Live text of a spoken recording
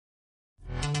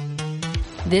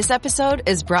This episode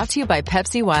is brought to you by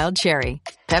Pepsi Wild Cherry.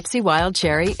 Pepsi Wild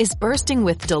Cherry is bursting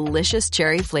with delicious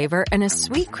cherry flavor and a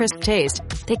sweet, crisp taste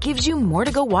that gives you more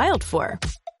to go wild for.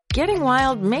 Getting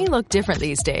wild may look different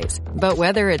these days, but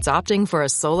whether it's opting for a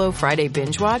solo Friday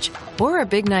binge watch or a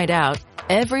big night out,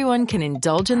 everyone can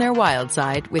indulge in their wild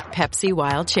side with Pepsi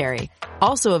Wild Cherry.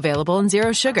 Also available in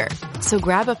Zero Sugar. So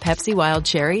grab a Pepsi Wild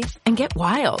Cherry and get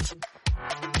wild.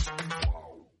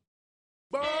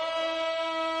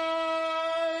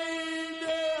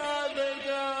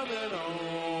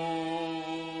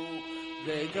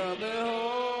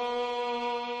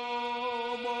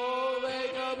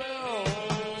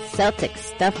 Celtics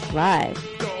Stuff Live.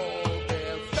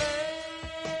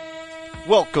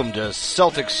 Welcome to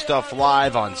Celtics Stuff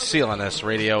Live on CLNS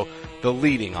Radio, the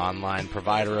leading online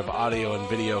provider of audio and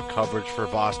video coverage for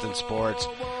Boston sports.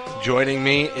 Joining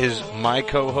me is my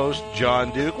co-host,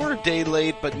 John Duke. We're a day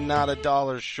late, but not a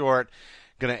dollar short.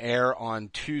 Going to air on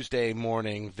Tuesday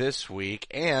morning this week.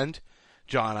 And,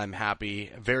 John, I'm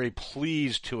happy, very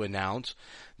pleased to announce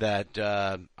that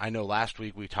I know last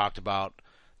week we talked about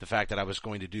the fact that I was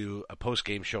going to do a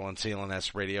post-game show on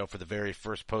CLNS Radio for the very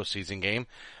first postseason game.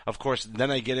 Of course, then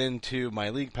I get into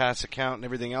my League Pass account and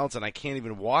everything else, and I can't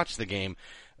even watch the game.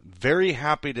 Very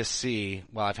happy to see,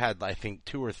 well, I've had, I think,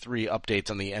 2 or 3 updates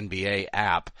on the NBA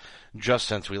app just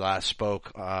since we last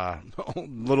spoke a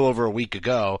little over a week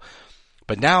ago.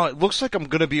 But now it looks like I'm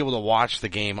going to be able to watch the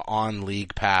game on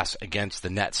League Pass against the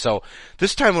Nets. So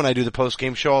this time when I do the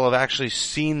post-game show, I'll have actually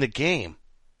seen the game.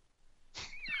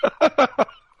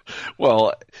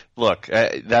 Well, look,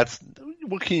 that's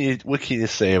what can you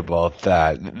say about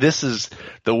that? This is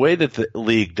the way that the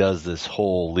league does this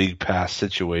whole League Pass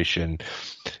situation.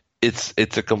 It's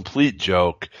a complete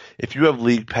joke. If you have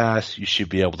League Pass, you should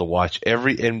be able to watch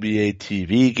every NBA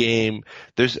TV game.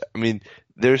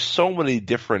 There's so many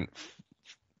different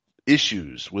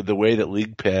issues with the way that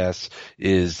League Pass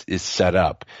is set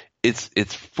up.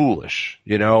 It's foolish,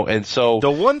 you know. And so the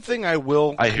one thing I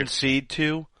will concede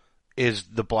to is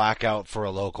the blackout for a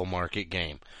local market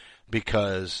game,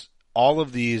 because all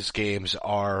of these games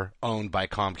are owned by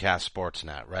Comcast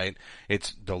Sportsnet, right?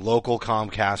 It's the local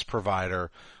Comcast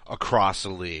provider across the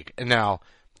league. And now,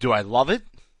 do I love it?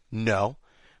 No.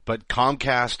 But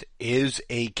Comcast is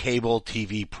a cable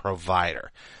TV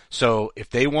provider. So if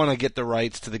they want to get the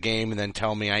rights to the game and then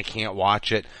tell me I can't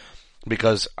watch it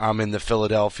because I'm in the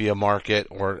Philadelphia market,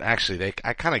 or actually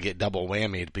I kind of get double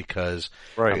whammied because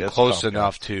I'm close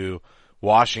enough to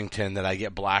Washington that I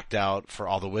get blacked out for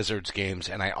all the Wizards games,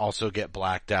 and I also get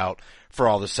blacked out for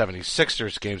all the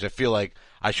 76ers games. I feel like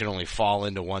I should only fall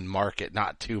into one market,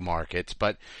 not 2 markets.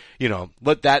 But, you know,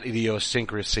 let that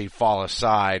idiosyncrasy fall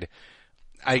aside.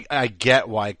 I get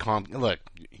why look,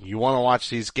 you want to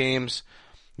watch these games,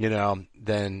 you know,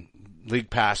 then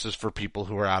League Pass is for people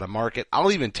who are out of market.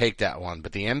 I'll even take that one.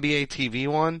 But the NBA TV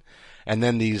one, and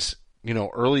then these, you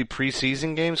know, early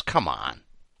preseason games, come on.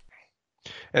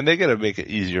 And they got to make it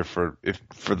easier for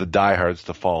the diehards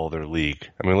to follow their league.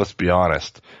 I mean, let's be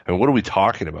honest. I mean, what are we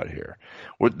talking about here?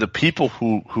 The people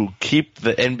who keep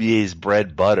the NBA's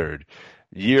bread buttered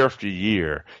year after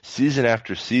year, season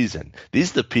after season.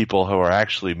 These are the people who are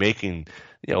actually making,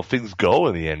 you know, things go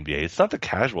in the NBA. It's not the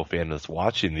casual fan that's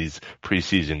watching these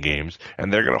preseason games,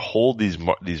 and they're going to hold these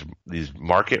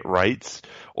market rights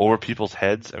over people's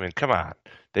heads. I mean, come on.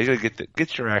 They got to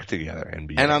get your act together,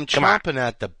 NBA. And I'm chomping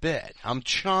at the bit.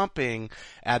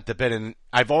 And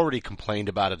I've already complained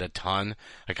about it a ton.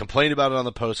 I complained about it on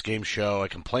the post-game show. I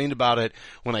complained about it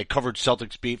when I covered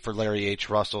Celtics beat for Larry H.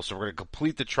 Russell. So we're going to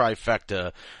complete the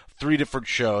trifecta, 3 different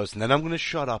shows, and then I'm going to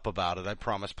shut up about it, I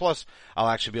promise. Plus, I'll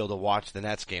actually be able to watch the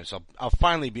Nets game, so I'll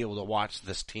finally be able to watch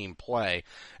this team play.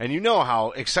 And you know how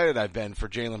excited I've been for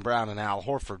Jaylen Brown and Al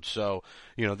Horford, so,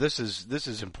 you know, this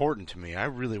is important to me. I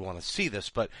really want to see this,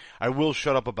 but I will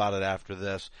shut up about it after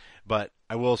this. But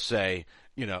I will say,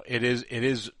 you know, it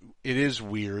is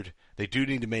weird. They do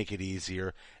need to make it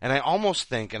easier. And I almost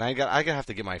think, and I have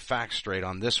to get my facts straight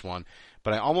on this one,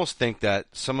 but I almost think that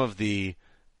some of the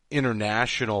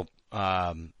international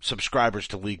subscribers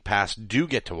to League Pass do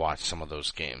get to watch some of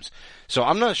those games. So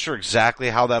I'm not sure exactly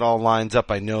how that all lines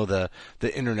up. I know the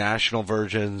international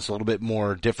version is a little bit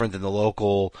more different than the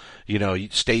local, you know,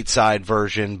 stateside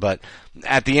version. But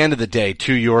at the end of the day,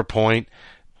 to your point,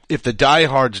 if the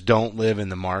diehards don't live in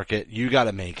the market, you got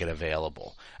to make it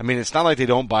available. I mean, it's not like they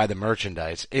don't buy the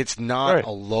merchandise. It's not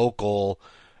a local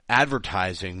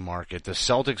advertising market. The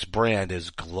Celtics brand is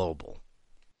global.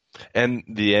 And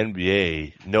the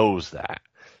NBA knows that.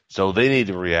 So they need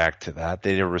to react to that.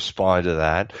 They need to respond to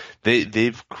that.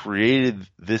 They've created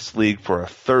this league for a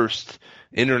thirst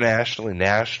internationally,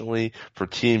 nationally, for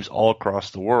teams all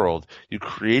across the world. You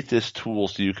create this tool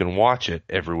so you can watch it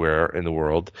everywhere in the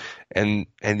world, and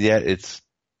yet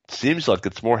seems like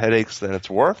it's more headaches than it's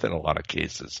worth in a lot of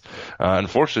cases.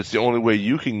 Unfortunately, it's the only way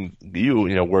you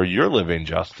know, where you're living,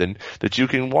 Justin, that you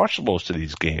can watch most of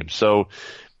these games. So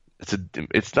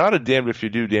it's not a damned if you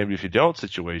do, damned if you don't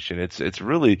situation. It's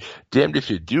really damned if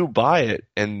you do buy it,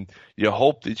 and you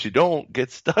hope that you don't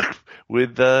get stuck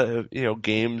with you know,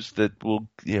 games that will,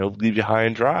 you know, leave you high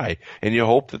and dry. And you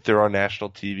hope that they're on national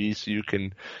TV so you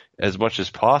can, as much as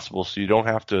possible, so you don't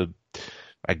have to,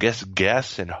 I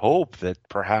guess and hope that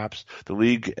perhaps the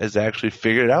league has actually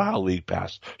figured out how League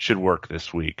Pass should work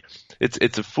this week.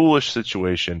 It's a foolish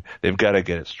situation. They've got to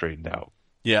get it straightened out.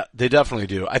 Yeah, they definitely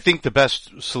do. I think the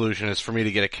best solution is for me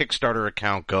to get a Kickstarter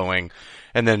account going,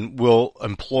 and then we'll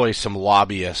employ some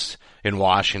lobbyists in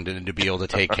Washington to be able to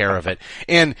take care of it.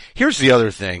 And here's the other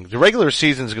thing. The regular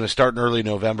season is going to start in early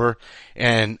November,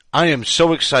 and I am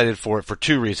so excited for it for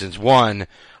two reasons. One,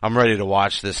 I'm ready to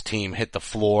watch this team hit the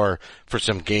floor for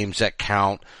some games that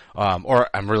count, or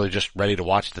I'm really just ready to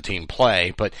watch the team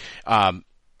play, but I'm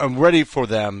ready for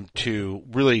them to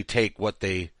really take what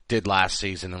they did last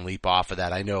season and leap off of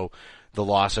that. I know the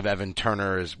loss of Evan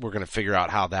Turner we're going to figure out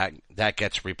how that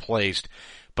gets replaced.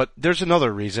 But there's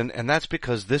another reason, and that's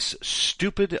because this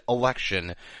stupid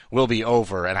election will be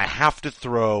over, and I have to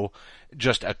throw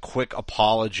just a quick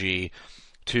apology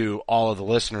to all of the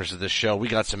listeners of this show. We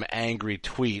got some angry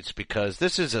tweets because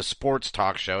this is a sports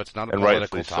talk show. It's not a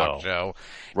political talk show.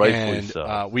 Rightfully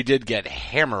so. We did get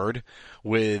hammered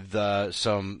with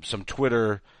some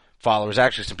Twitter followers,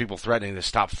 actually some people threatening to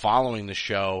stop following the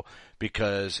show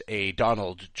because a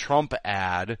Donald Trump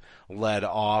ad led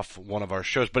off one of our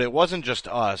shows. But it wasn't just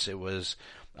us. It was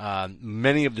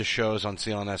many of the shows on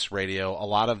CLNS Radio, a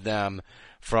lot of them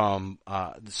from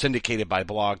syndicated by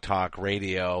Blog Talk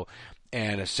Radio,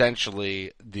 and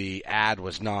essentially the ad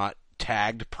was not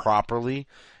tagged properly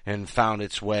and found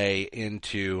its way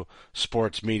into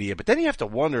sports media. But then you have to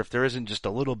wonder if there isn't just a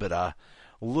little bit of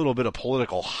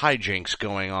political hijinks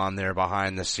going on there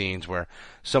behind the scenes where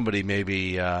somebody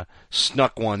maybe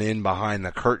snuck one in behind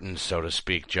the curtains, so to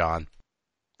speak, John.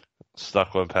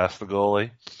 Snuck one past the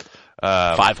goalie.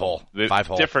 Five hole.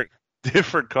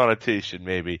 Different connotation,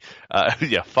 maybe.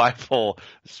 Yeah, 5-hole,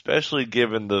 especially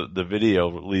given the video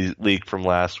leak from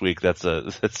last week. That's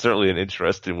certainly an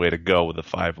interesting way to go with the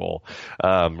 5-hole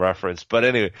reference. But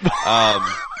anyway,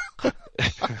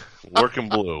 working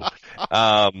blue.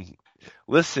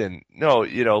 Listen, no,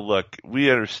 you know, look,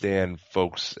 we understand,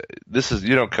 folks.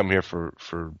 You don't come here for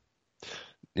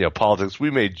you know, politics.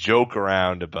 We may joke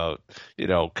around about, you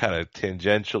know, kind of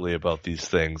tangentially about these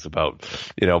things, about,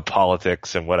 you know,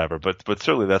 politics and whatever, but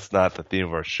certainly that's not the theme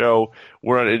of our show.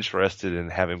 We're not interested in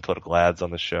having political ads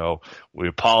on the show. We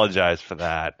apologize for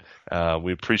that.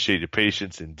 We appreciate your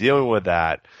patience in dealing with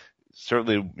that.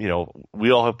 Certainly, you know,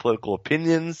 we all have political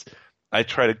opinions. I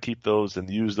try to keep those and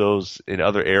use those in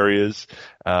other areas.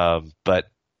 But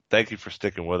thank you for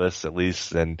sticking with us at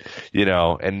least. And, you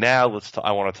know, and now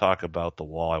I want to talk about the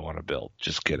wall I want to build.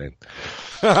 Just kidding.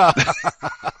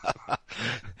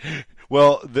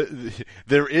 Well,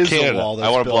 there is Canada. a wall that's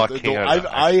I want to built. block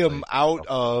Canada. I am out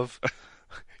of,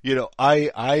 you know, I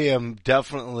am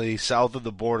definitely south of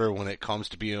the border when it comes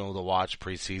to being able to watch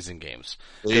preseason games.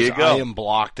 There you go. I am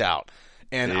blocked out.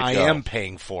 And I am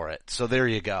paying for it. So there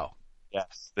you go.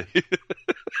 Yes.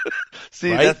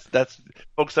 See, right? that's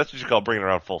folks, that's what you call bringing it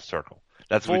around full circle.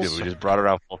 That's what we did. We just brought it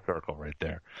around full circle right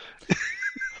there.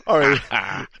 All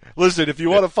right. Listen, if you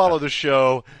want to follow the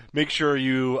show, make sure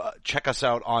you check us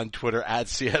out on Twitter at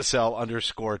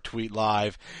CSL_tweet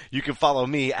live. You can follow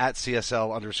me at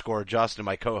CSL_Justin,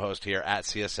 my co-host here at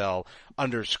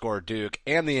CSL_Duke,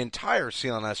 and the entire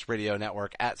CLNS Radio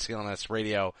network at CLNS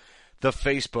Radio. The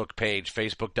Facebook page,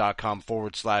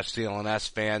 facebook.com/CLNS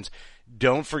fans.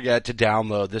 Don't forget to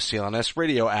download the CLNS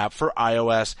Radio app for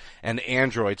iOS and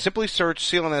Android. Simply search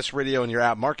CLNS Radio in your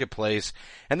app marketplace.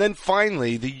 And then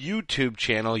finally, the YouTube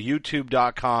channel,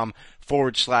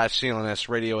 youtube.com/CLNS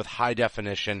Radio with high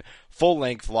definition,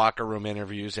 full-length locker room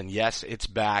interviews. And yes, it's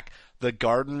back. The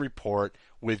Garden Report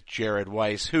with Jared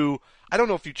Weiss, who, I don't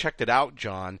know if you checked it out,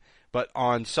 John, but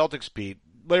on Celtics Beat,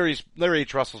 Larry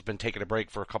H. Russell's been taking a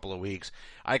break for a couple of weeks.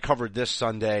 I covered this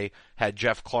Sunday, had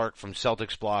Jeff Clark from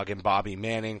Celtics Blog and Bobby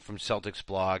Manning from Celtics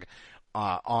Blog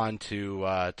on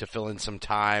to fill in some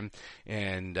time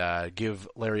and give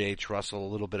Larry H. Russell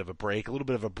a little bit of a break, a little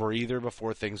bit of a breather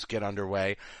before things get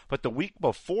underway. But the week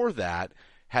before that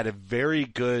had a very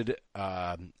good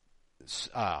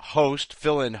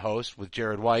fill-in host with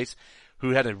Jared Weiss, who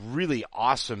had a really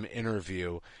awesome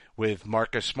interview with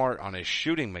Marcus Smart on his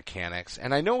shooting mechanics.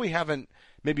 And I know we haven't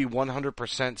maybe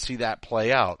 100% see that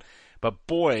play out, but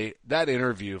boy, that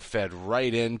interview fed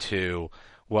right into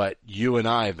what you and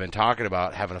I have been talking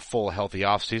about, having a full, healthy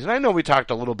offseason. I know we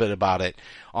talked a little bit about it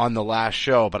on the last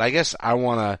show, but I guess I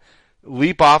want to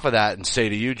leap off of that and say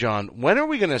to you, John, when are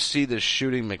we going to see this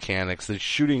shooting mechanics, this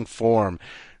shooting form,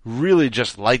 really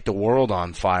just light the world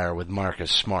on fire with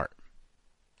Marcus Smart?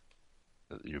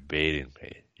 You're baiting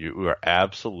me. You are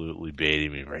absolutely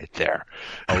baiting me right there.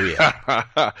 Oh,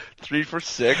 yeah. 3 for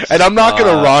 6. And I'm not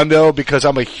going to Rondo because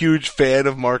I'm a huge fan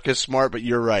of Marcus Smart, but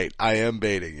you're right. I am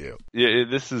baiting you. Yeah,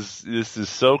 this is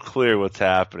so clear what's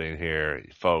happening here,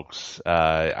 folks.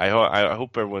 I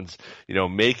hope everyone's,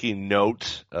 making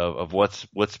note of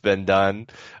what's been done.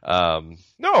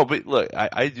 No, but look,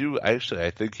 I think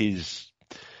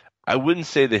I wouldn't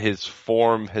say that his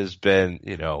form has been,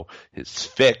 it's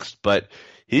fixed, but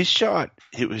he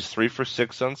was 3 for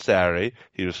 6 on Saturday.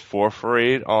 He was 4 for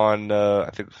 8 on, I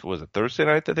think, was it Thursday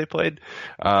night that they played?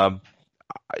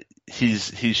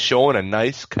 He's showing a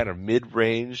nice kind of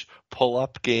mid-range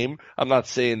pull-up game. I'm not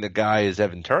saying the guy is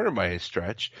Evan Turner by his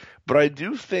stretch, but I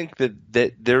do think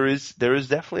that there is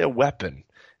definitely a weapon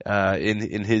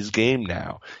in his game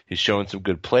now. He's showing some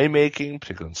good playmaking,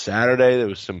 particularly on Saturday. There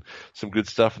was some good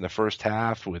stuff in the first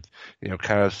half with,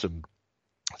 kind of some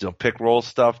pick roll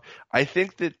stuff. I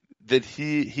think that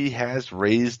he has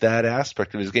raised that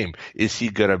aspect of his game. Is he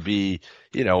going to be,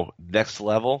 next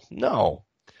level? No.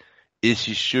 Is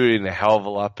he shooting a hell of a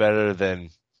lot better than,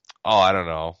 I don't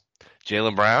know,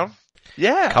 Jaylen Brown?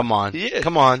 Yeah. Come on.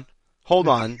 Hold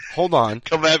on.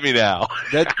 Come at me now.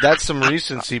 That's some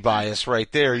recency bias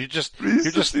right there. You're just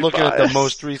looking at the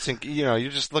most recent,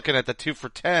 you're just looking at the 2 for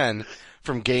 10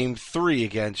 from game 3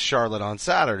 against Charlotte on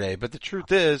Saturday. But the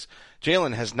truth is,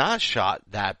 Jaylen has not shot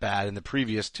that bad in the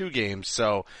previous 2 games.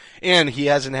 And he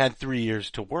hasn't had 3 years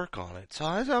to work on it. So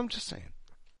I'm just saying.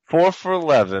 4 for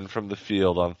 11 from the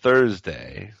field on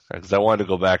Thursday, because I wanted to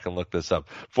go back and look this up.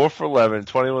 4 for 11,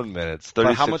 21 minutes, 36%.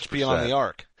 But how much beyond the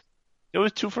arc? It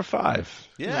was 2 for 5.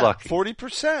 Yeah, lucky.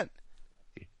 40%.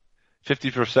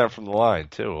 50% from the line,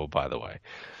 too, by the way.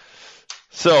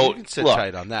 So you can sit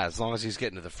tight on that as long as he's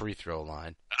getting to the free throw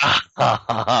line.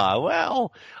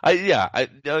 Well, you're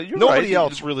Nobody right.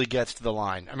 else really gets to the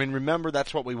line. I mean, remember,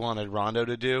 that's what we wanted Rondo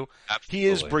to do. Absolutely. He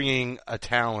is bringing a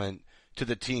talent to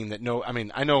the team that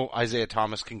I know Isaiah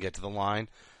Thomas can get to the line,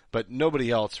 but nobody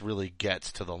else really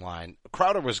gets to the line.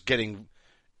 Crowder was getting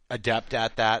adept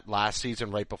at that last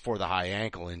season right before the high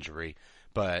ankle injury,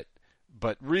 but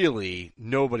really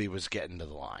nobody was getting to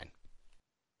the line.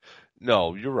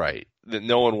 No, you're right. That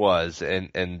no one was,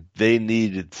 and they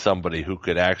needed somebody who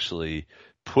could actually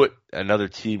put another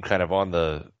team kind of on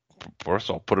the. First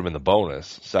of all, put them in the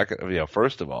bonus. Second,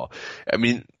 first of all, I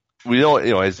mean, we know,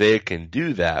 Isaiah can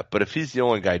do that, but if he's the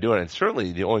only guy doing it, and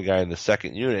certainly the only guy in the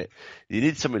second unit, you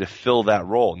need somebody to fill that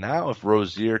role. Now, if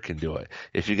Rozier can do it,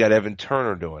 if you got Evan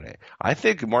Turner doing it, I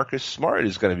think Marcus Smart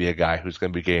is going to be a guy who's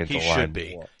going to be getting to the line. He should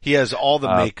be. He has all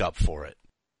the makeup for it.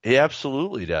 He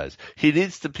absolutely does. He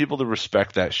needs the people to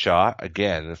respect that shot.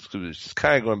 Again, it's just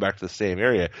kind of going back to the same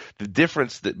area. The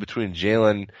difference between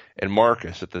Jaylen and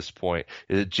Marcus at this point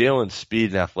is that Jaylen's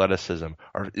speed and athleticism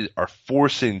are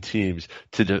forcing teams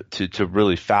to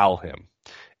really foul him.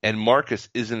 And Marcus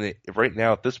right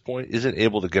now at this point isn't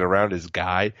able to get around his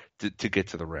guy to get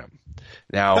to the rim.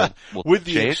 Now, with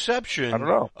the exception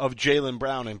of Jaylen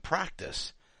Brown in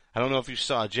practice. I don't know if you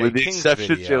saw Jay King's video. With the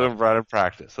exception of Jaylen Brown in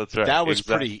practice. That's right. That was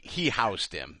pretty. He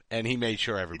housed him, and he made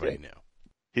sure everybody knew.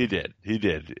 He did.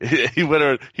 He went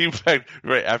around. In fact,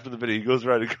 right after the video, he goes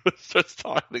around and starts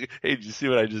talking. Hey, did you see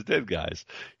what I just did, guys?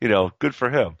 Good for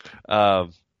him. No,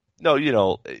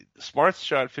 Smart's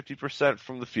shot 50%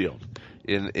 from the field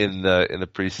in the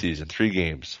preseason, 3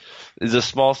 games. Is it a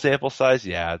small sample size?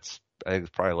 Yeah, I think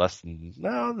it's probably less than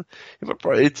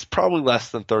it's probably less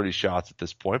than 30 shots at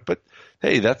this point. But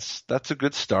hey, that's a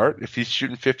good start. If he's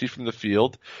shooting 50 from the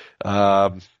field,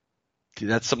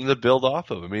 that's something to build off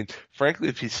of. I mean, frankly,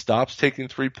 if he stops taking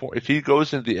 3-point, if he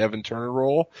goes into the Evan Turner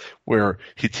role where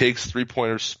he takes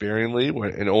 3-pointers sparingly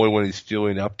and only when he's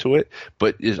feeling up to it,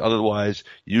 but is otherwise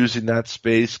using that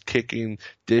space, kicking,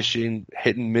 dishing,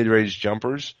 hitting mid-range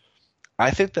jumpers, I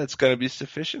think that's going to be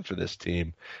sufficient for this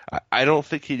team. I don't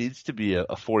think he needs to be a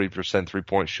 40%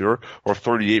 3-point shooter or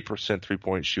 38%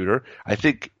 3-point shooter. I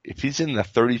think if he's in the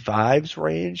 35s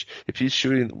range, if he's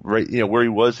shooting right, where he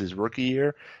was his rookie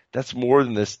year, that's more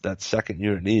than that second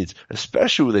unit needs,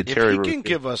 especially with a Terry. If he can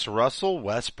give us Russell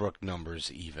Westbrook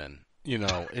numbers, and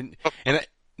I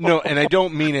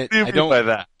don't mean it. By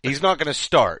that? He's not going to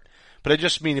start. But I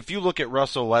just mean, if you look at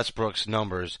Russell Westbrook's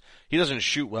numbers, he doesn't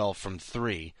shoot well from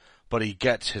three, but he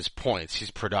gets his points.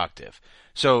 He's productive.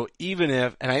 So even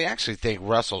if, and I actually think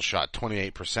Russell shot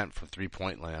 28% from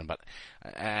three-point land, but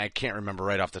I can't remember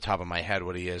right off the top of my head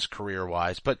what he is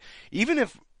career-wise. But even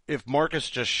if Marcus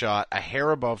just shot a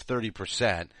hair above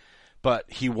 30%, but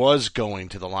he was going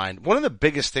to the line, one of the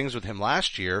biggest things with him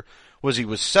last year was he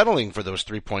was settling for those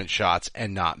three-point shots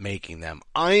and not making them.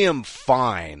 I am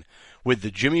fine with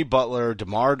the Jimmy Butler,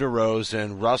 DeMar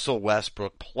DeRozan, Russell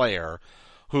Westbrook player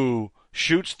who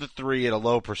shoots the three at a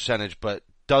low percentage but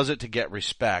does it to get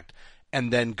respect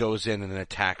and then goes in and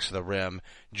attacks the rim,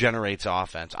 generates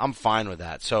offense. I'm fine with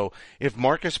that. So if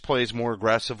Marcus plays more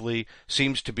aggressively,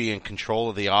 seems to be in control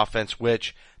of the offense,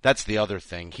 which that's the other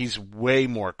thing. He's way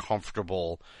more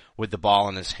comfortable with the ball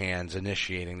in his hands,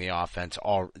 initiating the offense,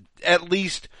 at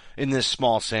least in this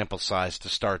small sample size to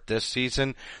start this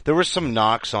season. There were some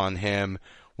knocks on him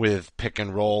with pick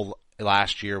and roll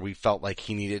last year. We felt like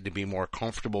he needed to be more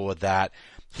comfortable with that.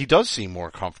 He does seem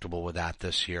more comfortable with that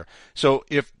this year. So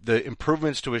if the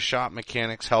improvements to his shot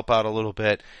mechanics help out a little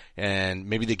bit and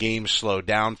maybe the game slowed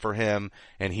down for him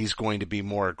and he's going to be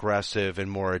more aggressive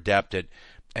and more adept at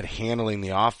handling the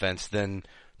offense, then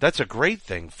that's a great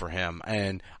thing for him.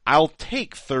 And I'll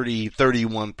take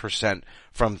 31%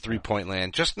 from three-point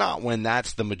land, just not when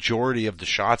that's the majority of the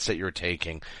shots that you're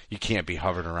taking. You can't be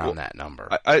hovering around that number.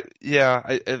 I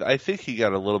think he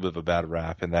got a little bit of a bad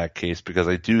rap in that case because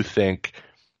I do think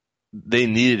they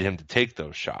needed him to take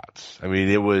those shots. I mean,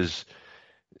 it was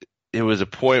a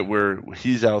point where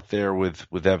he's out there with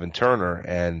Evan Turner,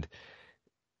 and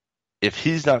if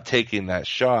he's not taking that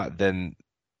shot, then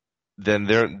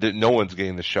no one's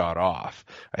getting the shot off.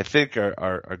 I think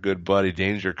our good buddy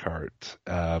Danger Cart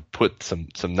put some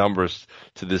numbers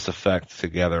to this effect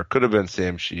together. Could have been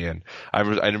Sam Sheehan. I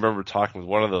remember talking with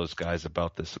one of those guys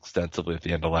about this extensively at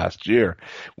the end of last year,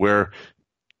 where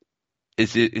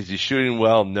is he shooting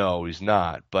well? No, he's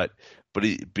not. But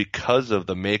because of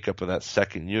the makeup of that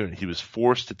second unit, he was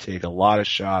forced to take a lot of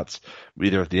shots,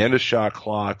 either at the end of shot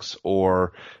clocks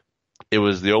or it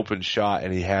was the open shot,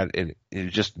 and he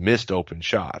just missed open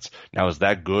shots. Now, is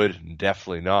that good?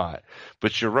 Definitely not.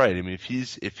 But you're right. I mean, if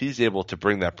he's able to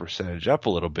bring that percentage up a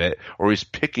little bit, or he's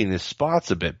picking his spots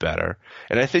a bit better,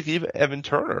 and I think even Evan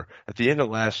Turner at the end of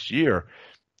last year,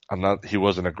 he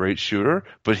wasn't a great shooter,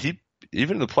 but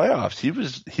even in the playoffs,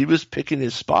 he was picking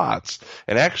his spots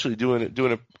and actually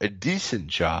doing a decent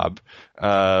job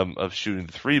of shooting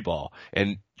the three ball.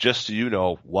 And just so you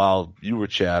know, while you were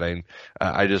chatting,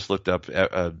 I just looked up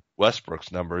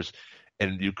Westbrook's numbers,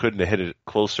 and you couldn't have hit it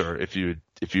closer if you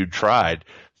tried.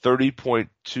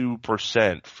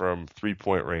 30.2% from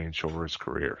 3-point range over his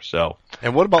career. So,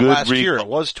 and what about last year? It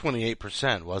was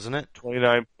 28%, wasn't it?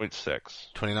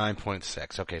 29.6.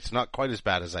 29.6. Okay, it's not quite as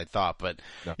bad as I thought, but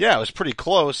no. Yeah, it was pretty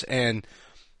close, and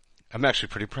I'm actually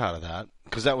pretty proud of that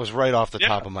because that was right off the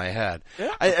top of my head.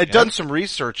 Yeah. I'd done some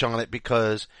research on it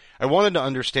because I wanted to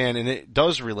understand, and it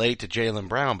does relate to Jaylen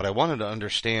Brown, but I wanted to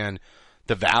understand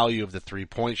the value of the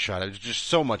three-point shot. There's just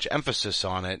so much emphasis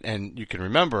on it, and you can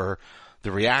remember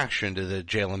the reaction to the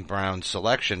Jaylen Brown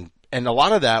selection. And a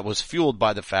lot of that was fueled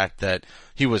by the fact that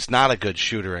he was not a good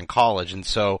shooter in college. And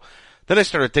so then I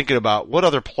started thinking about what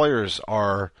other players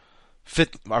are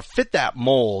fit that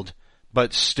mold,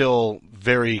 but still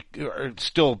very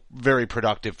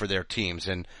productive for their teams.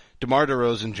 And DeMar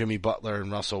DeRozan, Jimmy Butler,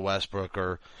 and Russell Westbrook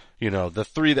are, the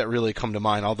three that really come to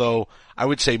mind. Although I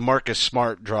would say Marcus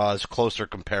Smart draws closer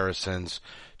comparisons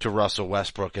to Russell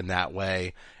Westbrook in that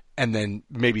way. And then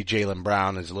maybe Jaylen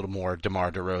Brown is a little more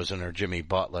DeMar DeRozan or Jimmy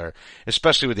Butler,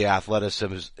 especially with the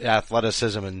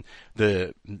athleticism and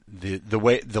the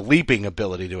leaping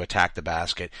ability to attack the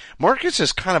basket. Marcus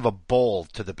is kind of a bull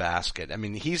to the basket. I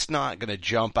mean, he's not going to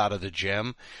jump out of the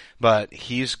gym, but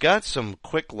he's got some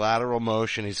quick lateral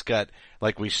motion. He's got,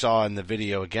 like we saw in the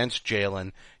video against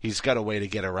Jaylen, he's got a way to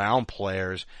get around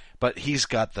players, but he's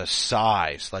got the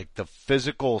size, like the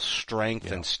physical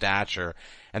strength and stature.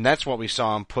 And that's what we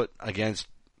saw him put against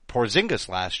Porzingis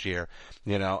last year,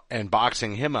 and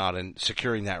boxing him out and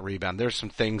securing that rebound. There's some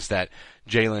things that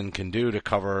Jaylen can do to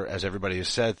cover, as everybody has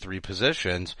said, three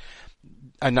positions.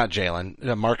 Not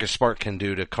Jaylen, Marcus Smart can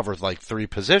do to cover like three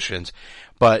positions.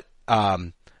 But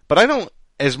I don't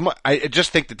I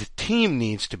just think that the team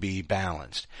needs to be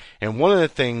balanced. And one of the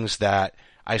things that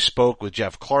I spoke with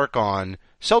Jeff Clark on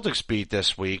Celtics Beat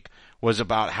this week was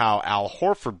about how Al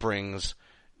Horford brings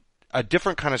a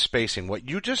different kind of spacing. What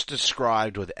you just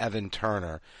described with Evan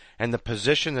Turner and the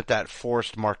position that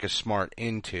forced Marcus Smart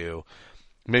into,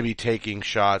 maybe taking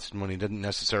shots when he didn't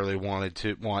necessarily want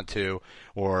to,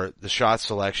 or the shot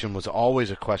selection was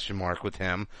always a question mark with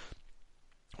him.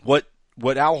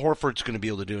 What Al Horford's going to be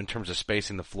able to do in terms of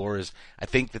spacing the floor is, I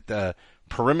think that the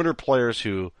perimeter players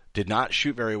who did not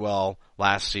shoot very well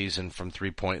last season from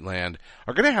three-point land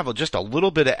are going to have just a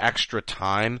little bit of extra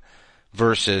time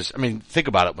versus, I mean, think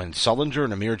about it. When Sullinger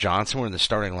and Amir Johnson were in the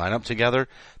starting lineup together,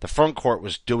 the front court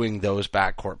was doing those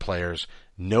backcourt players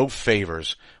no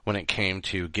favors when it came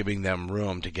to giving them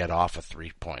room to get off a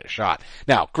three-point shot.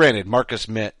 Now, granted, Marcus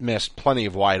missed plenty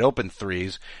of wide-open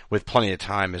threes with plenty of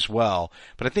time as well,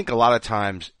 but I think a lot of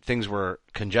times things were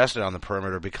congested on the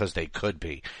perimeter because they could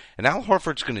be. And Al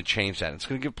Horford's going to change that. It's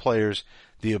going to give players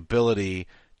the ability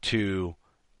to,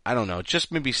 I don't know,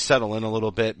 just maybe settle in a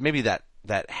little bit, maybe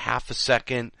that half a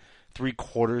second,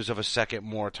 3/4 of a second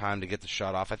more time to get the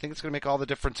shot off. I think it's going to make all the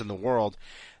difference in the world.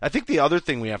 I think the other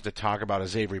thing we have to talk about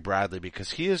is Avery Bradley,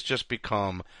 because he has just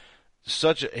become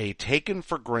such a taken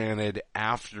for granted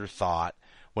afterthought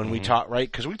when we talk, right?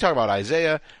 Because we talk about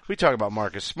Isaiah, we talk about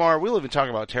Marcus Smart, we'll even talk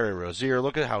about Terry Rozier.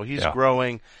 Look at how he's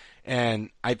growing. And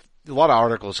a lot of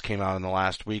articles came out in the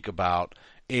last week about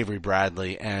Avery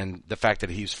Bradley and the fact that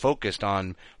he's focused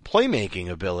on playmaking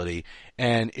ability.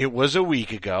 And it was a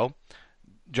week ago,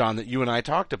 John, that you and I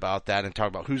talked about that and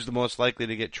talked about who's the most likely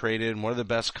to get traded and what are the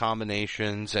best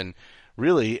combinations. And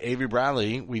really, Avery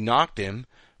Bradley, we knocked him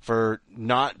for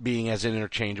not being as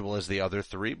interchangeable as the other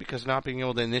three because not being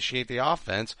able to initiate the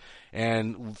offense.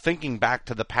 And thinking back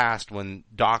to the past when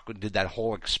Doc did that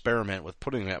whole experiment with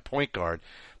putting him at point guard,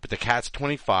 but the Cat's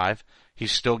 25,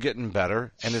 he's still getting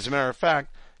better. And as a matter of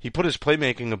fact, he put his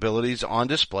playmaking abilities on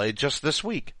display just this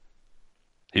week.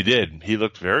 He did. He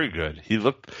looked very good.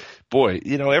 Boy,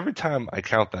 every time I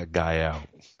count that guy out,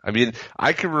 I mean,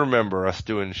 I can remember us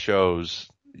doing shows,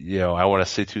 I want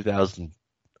to say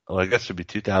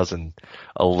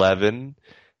 2011,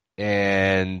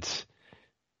 and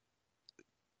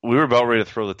we were about ready to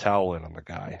throw the towel in on the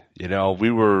guy.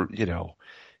 We were, he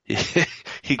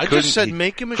I just said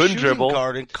make him a shooting dribble.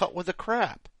 Guard and cut with the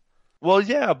crap. Well,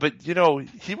 yeah, but,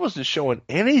 he wasn't showing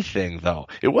anything, though.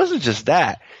 It wasn't just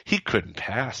that. He couldn't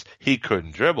pass. He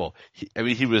couldn't dribble.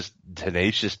 He was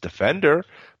tenacious defender,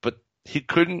 but he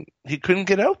couldn't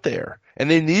get out there.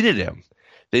 And they needed him.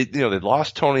 They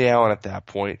lost Tony Allen at that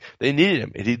point. They needed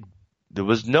him. And there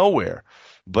was nowhere.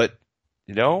 But,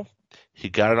 he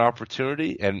got an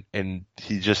opportunity and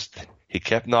he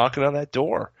kept knocking on that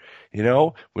door.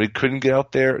 When he couldn't get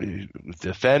out there,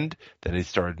 defend, then he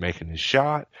started making his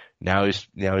shot. Now he's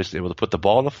able to put the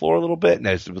ball on the floor a little bit. Now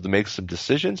he's able to make some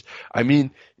decisions. I mean,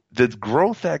 the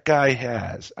growth that guy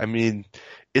has,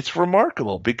 it's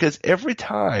remarkable because every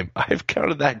time I've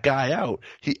counted that guy out,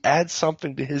 he adds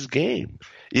something to his game.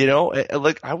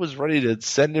 Like I was ready to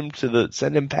send him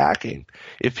packing.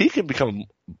 If he can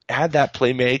add that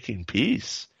playmaking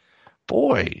piece,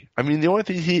 boy, the only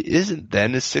thing he isn't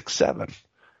then is 6'7".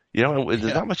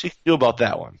 There's not much you can do about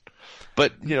that one.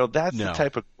 But, that's the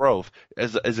type of growth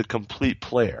as a complete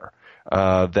player,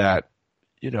 that,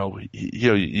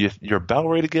 you're about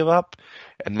ready to give up.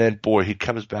 And then, boy, he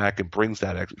comes back and brings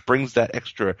that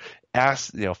extra,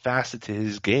 facet to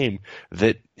his game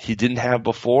that he didn't have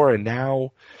before. And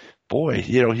now, boy,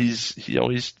 he's I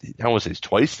don't want to say he's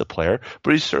twice the player,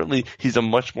 but he's a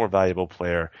much more valuable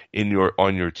player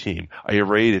on your team. Are you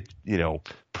ready to,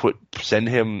 send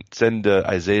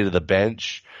Isaiah to the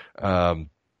bench,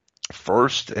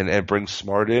 first and bring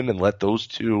Smart in and let those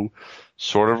two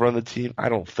sort of run the team? I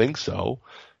don't think so,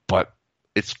 but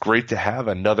it's great to have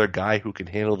another guy who can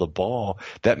handle the ball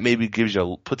that maybe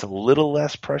puts a little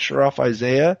less pressure off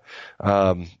Isaiah.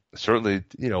 Certainly,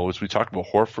 as we talked about,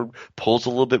 Horford pulls a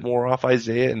little bit more off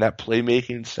Isaiah in that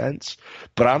playmaking sense,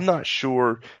 but I'm not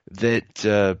sure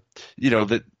that,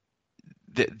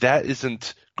 that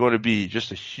isn't going to be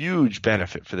just a huge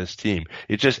benefit for this team.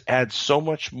 It just adds so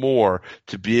much more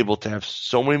to be able to have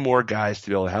so many more guys to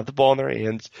be able to have the ball in their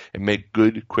hands and make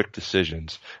good, quick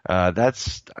decisions. I'm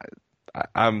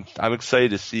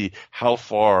excited to see how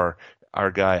far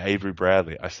our guy Avery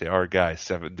Bradley, I say our guy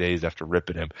 7 days after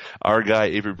ripping him, our guy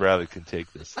Avery Bradley can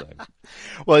take this thing.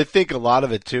 Well, I think a lot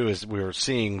of it too is we're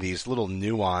seeing these little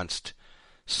nuanced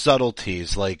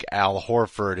subtleties like Al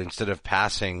Horford, instead of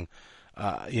passing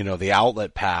the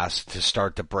outlet pass to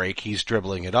start the break, he's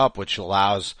dribbling it up, which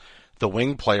allows the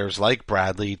wing players like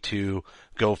Bradley to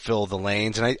go fill the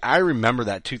lanes. And I remember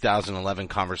that 2011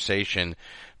 conversation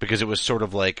because it was sort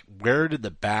of like, where did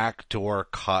the backdoor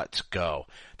cuts go?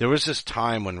 There was this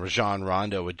time when Rajon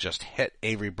Rondo would just hit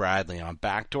Avery Bradley on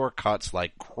backdoor cuts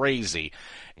like crazy,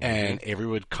 and Avery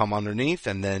would come underneath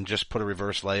and then just put a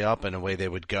reverse layup and away they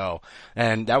would go.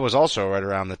 And that was also right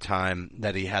around the time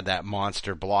that he had that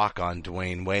monster block on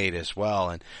Dwayne Wade as well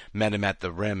and met him at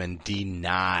the rim and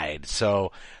denied.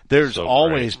 So there's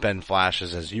always been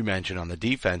flashes, as you mentioned, on the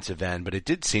defensive end, but it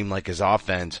did seem like his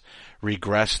offense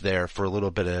regressed there for a little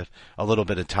bit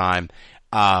of time.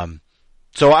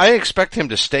 So I expect him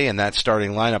to stay in that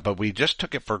starting lineup, but we just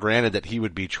took it for granted that he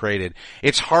would be traded.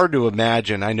 It's hard to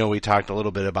imagine. I know we talked a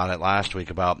little bit about it last week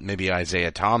about maybe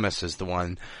Isaiah Thomas is the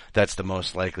one that's the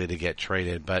most likely to get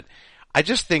traded, but I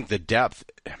just think the depth,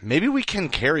 maybe we can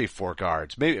carry 4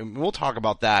 guards. Maybe we'll talk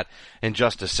about that in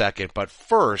just a second, but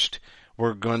first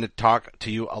we're going to talk to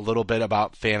you a little bit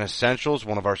about Fan Essentials,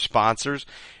 one of our sponsors.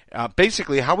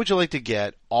 Basically, how would you like to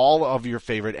get all of your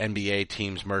favorite NBA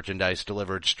teams' merchandise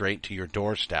delivered straight to your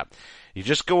doorstep? You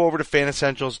just go over to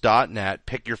fanessentials.net,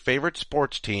 pick your favorite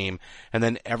sports team, and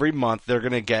then every month they're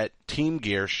going to get team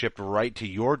gear shipped right to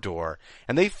your door.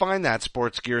 And they find that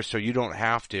sports gear so you don't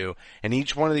have to. And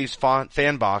each one of these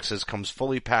fan boxes comes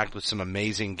fully packed with some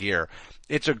amazing gear.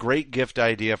 It's a great gift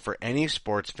idea for any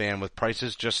sports fan with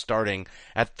prices just starting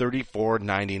at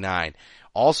 $34.99.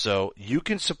 Also, you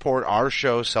can support our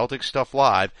show, Celtics Stuff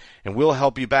Live, and we'll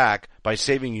help you back by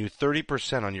saving you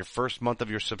 30% on your first month of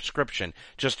your subscription.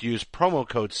 Just use promo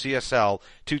code CSL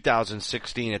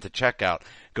 2016 at the checkout.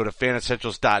 Go to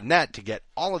fanessentials.net to get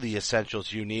all of the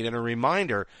essentials you need. And a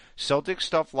reminder, Celtic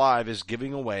Stuff Live is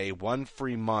giving away 1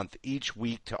 free month each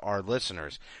week to our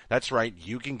listeners. That's right,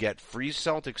 you can get free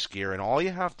Celtics gear, and all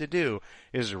you have to do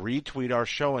is retweet our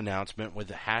show announcement with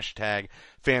the hashtag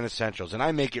FanEssentials. And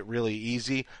I make it really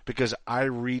easy because I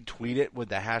retweet it with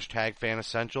the hashtag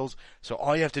FanEssentials. So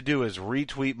all you have to do is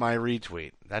retweet my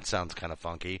retweet. That sounds kind of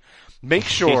funky. Make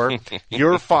sure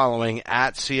you're following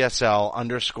at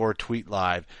CSL_tweet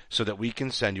live so that we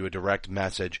can send you a direct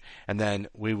message, and then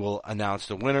we will announce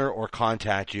the winner or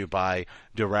contact you by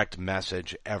direct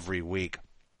message every week.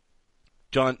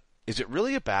 John, is it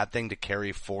really a bad thing to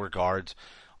carry 4 guards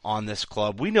on this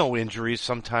club? We know injuries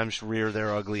sometimes rear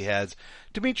their ugly heads.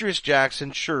 Demetrius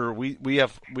Jackson, sure, we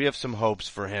have some hopes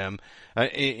for him.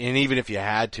 And even if you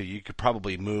had to, you could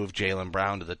probably move Jaylen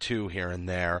Brown to the 2 here and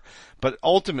there. But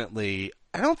ultimately,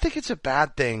 I don't think it's a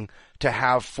bad thing to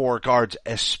have 4 guards,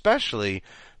 especially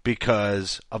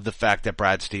because of the fact that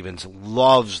Brad Stevens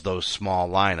loves those small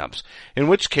lineups. In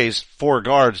which case, 4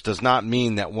 guards does not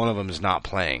mean that one of them is not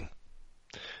playing.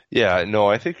 Yeah, no,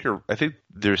 I think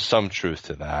there's some truth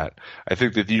to that. I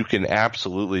think that you can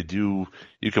absolutely you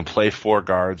can play 4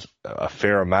 guards a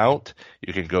fair amount.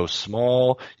 You can go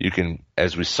small. You can,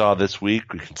 as we saw this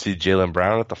week, we can see Jaylen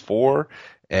Brown at the 4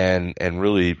 and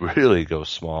really, really go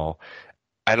small.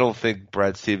 I don't think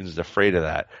Brad Stevens is afraid of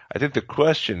that. I think the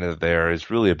question there is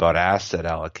really about asset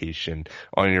allocation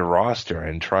on your roster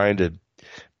and trying to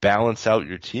balance out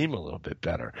your team a little bit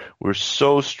better. We're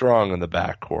so strong in the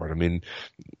backcourt. I mean,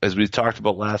 as we talked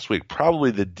about last week,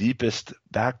 probably the deepest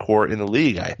backcourt in the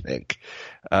league, I think.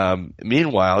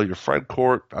 Meanwhile, your front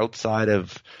court outside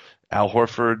of Al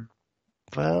Horford,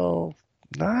 well,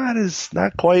 not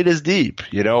quite as deep,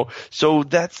 you know. So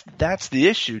that's the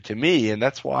issue to me, and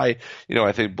that's why, you know,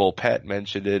 I think Bull Pett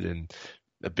mentioned it and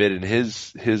a bit in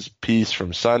his piece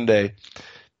from Sunday.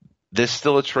 There's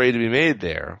still a trade to be made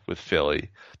there with Philly.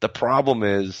 The problem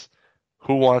is,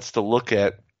 who wants to look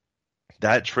at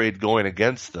that trade going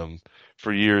against them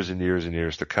for years and years and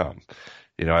years to come?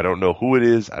 You know, I don't know who it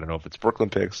is. I don't know if it's Brooklyn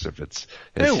picks, if it's...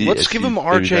 let's give him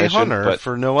R.J. Hunter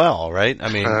for Noel, right?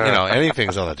 I mean, you know,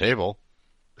 anything's on the table.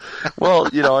 Well,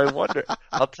 you know, I wonder,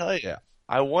 I'll tell you,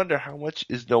 I wonder how much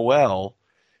is Noel,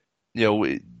 you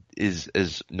know,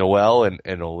 is Noel and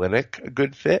Olynyk a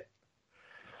good fit?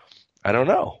 I don't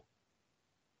know.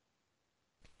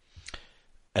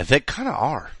 They kind of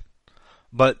are.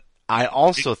 But I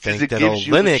also think that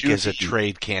Olynyk is a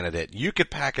trade candidate. You could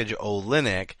package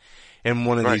Olynyk in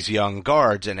one of these young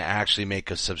guards and actually make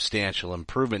a substantial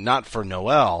improvement. Not for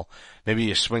Noel. Maybe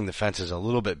you swing the fences a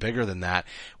little bit bigger than that.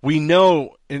 We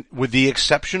know, with the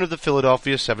exception of the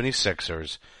Philadelphia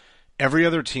 76ers, every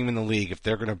other team in the league, if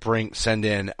they're going to send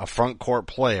in a front court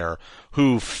player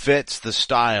who fits the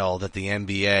style that the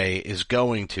NBA is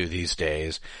going to these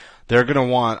days, they're going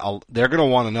to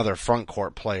want another front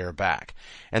court player back.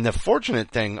 And the fortunate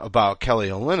thing about Kelly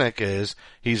Olynyk is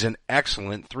he's an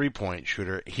excellent 3-point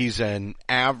shooter. He's an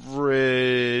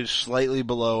average, slightly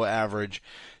below average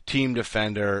team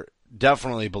defender.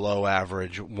 definitely below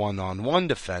average one-on-one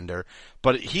defender,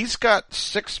 but he's got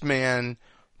six-man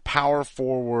power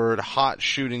forward, hot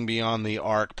shooting beyond the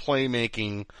arc,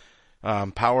 playmaking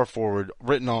power forward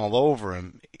written all over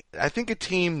him. I think a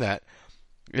team that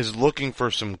is looking for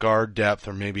some guard depth,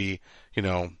 or maybe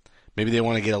they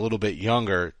want to get a little bit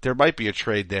younger, there might be a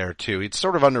trade there too. It's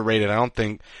sort of underrated. I don't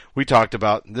think we talked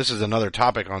about, this is another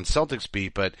topic on Celtics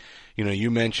beat, but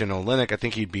you mentioned Olynyk. I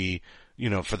think he'd be,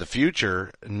 for the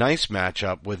future, nice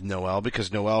matchup with Noel,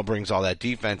 because Noel brings all that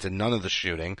defense and none of the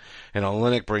shooting, and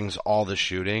Olynyk brings all the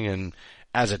shooting, and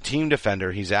as a team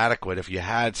defender, he's adequate. If you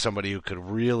had somebody who could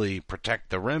really protect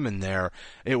the rim in there,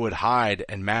 it would hide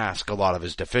and mask a lot of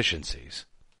his deficiencies.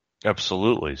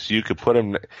 Absolutely. So you could put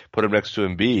him next to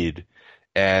Embiid,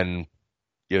 and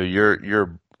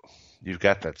you've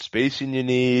got that spacing you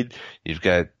need.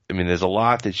 There's a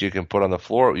lot that you can put on the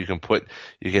floor. You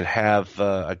can have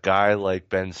a guy like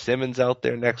Ben Simmons out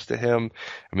there next to him.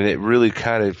 It really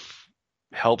kind of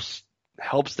helps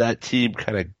that team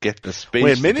kind of get the space.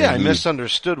 Wait, maybe I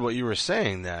misunderstood what you were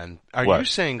saying then. Are What? you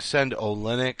saying send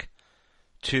Olynyk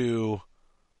to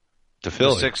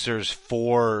Philly? The Sixers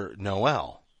for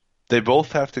Noel? They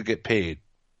both have to get paid.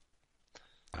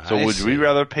 So would we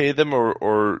rather pay them,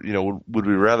 or would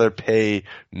we rather pay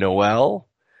Noel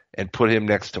and put him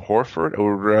next to Horford,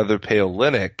 or would we rather pay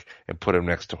Olynyk and put him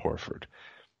next to Horford?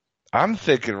 I'm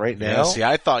thinking right now. Yeah, see,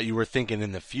 I thought you were thinking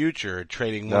in the future,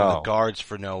 trading one of the guards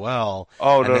for Noel.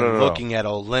 Oh, and no, then no. looking at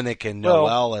Olynyk and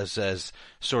Noel as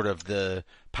sort of the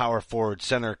power forward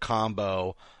center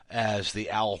combo as the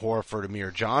Al Horford,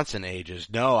 Amir Johnson ages.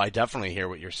 No, I definitely hear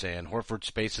what you're saying. Horford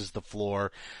spaces the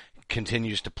floor,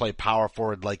 continues to play power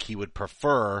forward like he would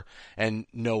prefer, and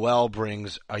Noel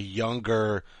brings a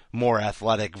younger, more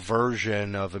athletic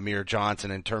version of Amir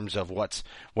Johnson in terms of what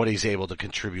he's able to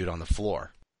contribute on the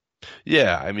floor.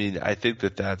 Yeah, I think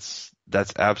that's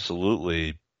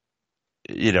absolutely,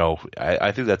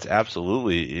 I think that's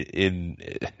absolutely in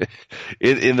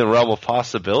the realm of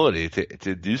possibility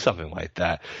to do something like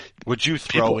that. Would you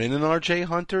throw in an RJ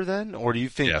Hunter then, or do you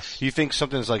think you think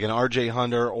something's like an RJ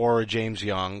Hunter or a James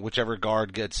Young, whichever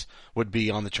guard would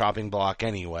be on the chopping block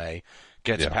anyway,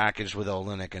 gets packaged with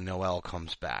Olynyk and Noel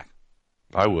comes back?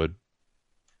 I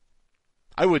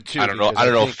would too. I don't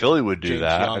know if Philly would do James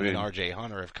that. Young and RJ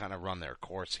Hunter have kind of run their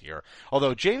course here.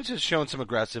 Although James has shown some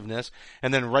aggressiveness,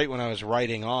 and then right when I was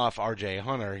writing off RJ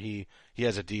Hunter, he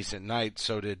has a decent night.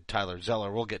 So did Tyler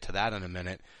Zeller. We'll get to that in a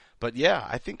minute. But yeah,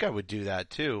 I think I would do that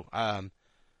too.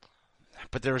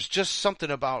 But there's just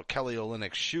something about Kelly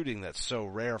Olynyk's shooting that's so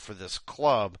rare for this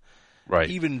club. Right.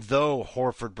 Even though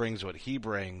Horford brings what he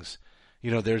brings,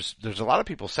 there's a lot of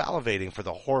people salivating for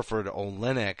the Horford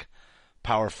Olynyk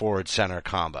power forward center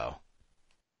combo.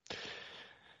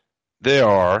 They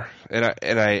are, and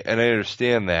I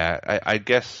understand that. I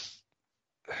guess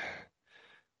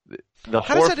how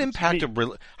does that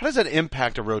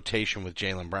impact a rotation with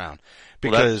Jaylen Brown?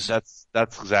 Because that's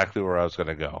exactly where I was going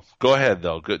to go. Go ahead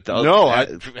though. Good.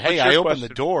 I opened the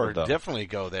door. Definitely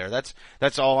go there.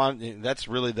 That's all. That's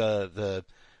really the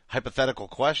hypothetical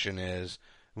question is,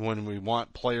 when we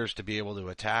want players to be able to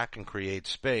attack and create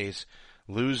space,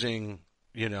 losing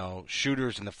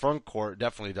shooters in the front court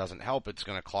definitely doesn't help. It's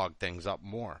going to clog things up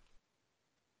more.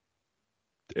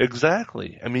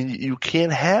 Exactly. You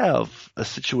can't have a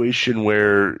situation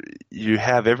where you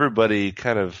have everybody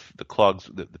kind of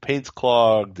the paint's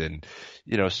clogged, and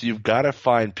so you've got to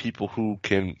find people who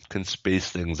can space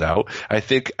things out. I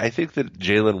think that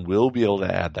Jaylen will be able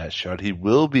to add that shot. He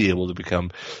will be able to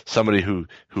become somebody who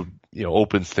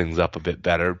opens things up a bit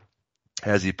better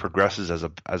as he progresses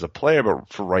as a player.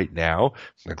 But for right now,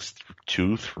 next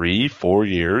 2, 3, 4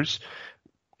 years,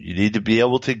 you need to be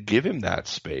able to give him that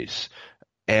space.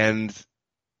 And,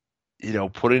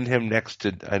 putting him next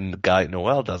to a guy like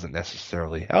Noel doesn't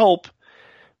necessarily help.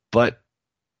 But,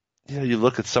 you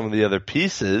look at some of the other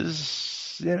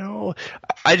pieces,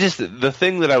 the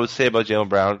thing that I would say about Jaylen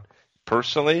Brown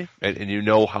personally, and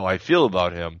how I feel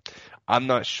about him, I'm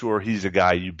not sure he's a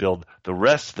guy you build the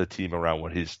rest of the team around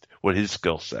what his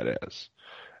skill set is.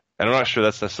 And I'm not sure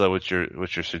that's necessarily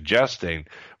what you're suggesting,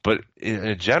 but in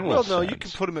a general sense, you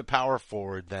can put him at power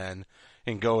forward then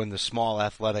and go in the small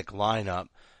athletic lineup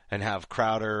and have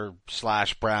Crowder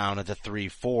 / Brown at the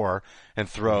 3-4 and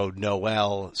throw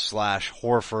Noel /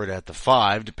 Horford at the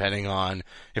 5, depending on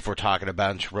if we're talking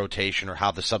about rotation or how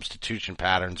the substitution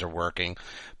patterns are working.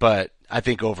 But I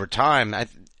think over time,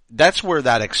 that's where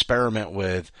that experiment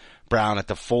with Brown at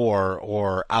the 4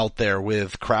 or out there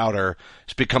with Crowder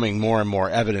is becoming more and more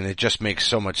evident. It just makes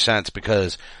so much sense,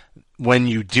 because when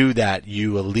you do that,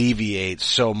 you alleviate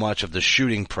so much of the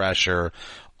shooting pressure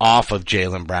off of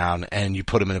Jaylen Brown and you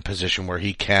put him in a position where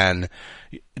he can.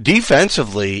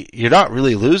 Defensively, you're not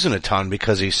really losing a ton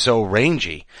because he's so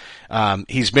rangy.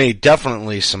 He's made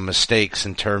definitely some mistakes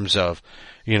in terms of,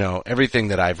 everything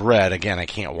that I've read. Again, I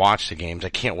can't watch the games. I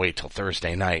can't wait till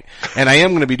Thursday night. And I am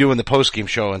going to be doing the post-game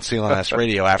show on CLNS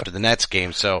Radio after the Nets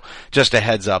game, so just a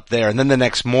heads up there. And then the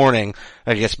next morning,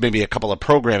 I guess maybe a couple of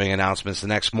programming announcements. The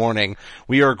next morning,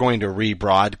 we are going to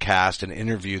rebroadcast an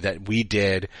interview that we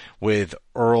did with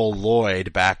Earl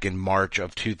Lloyd back in March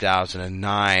of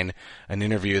 2009, an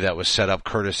interview that was set up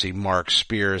courtesy Mark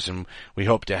Spears, and we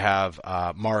hope to have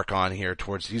Mark on here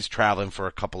he's traveling for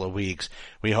a couple of weeks.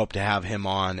 We hope to have him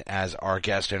on as our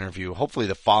guest interview, hopefully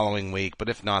the following week, but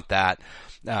if not the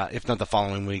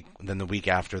following week, then the week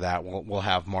after that, we'll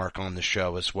have Mark on the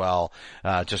show as well.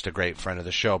 Just a great friend of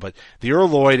the show. But the Earl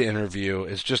Lloyd interview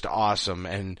is just awesome.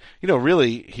 And,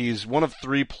 really, he's one of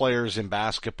 3 players in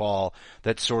basketball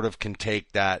that sort of can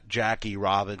take that Jackie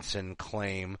Robinson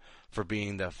claim for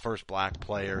being the first black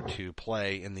player to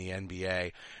play in the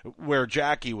NBA, where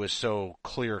Jackie was so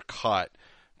clear cut,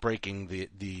 breaking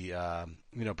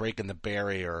breaking the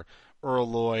barrier. Earl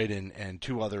Lloyd and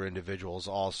 2 other individuals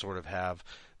all sort of have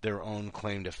their own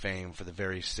claim to fame for the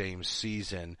very same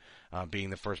season, being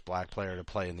the first black player to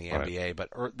play in the NBA. But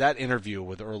that interview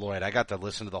with Earl Lloyd, I got to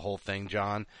listen to the whole thing,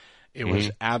 John. It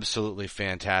was absolutely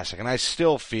fantastic, and I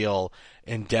still feel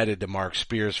indebted to Mark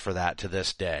Spears for that to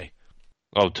this day.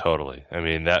 Oh, totally. I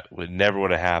mean, that never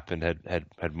would have happened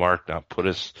had Mark not put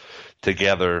us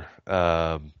together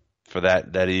for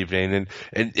that evening,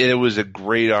 and it was a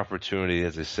great opportunity.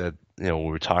 As I said, we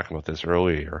were talking about this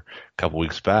earlier, a couple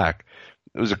weeks back.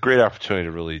 It was a great opportunity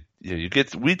to really,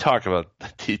 we talk about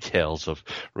the details of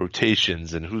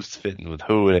rotations and who's fitting with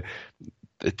who, and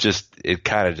it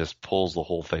kind of just pulls the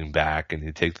whole thing back, and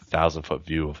you take the 1,000-foot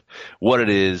view of what it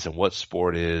is and what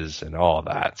sport is and all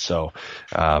that. So,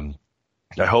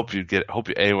 I hope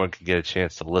anyone can get a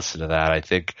chance to listen to that. I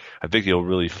think you'll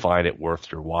really find it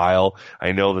worth your while.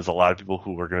 I know there's a lot of people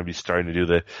who are going to be starting to do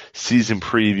the season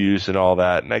previews and all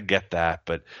that, and I get that,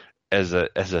 but as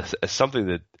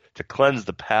something to cleanse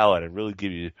the palate and really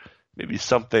give you maybe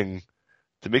something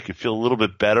to make you feel a little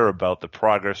bit better about the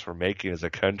progress we're making as a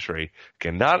country.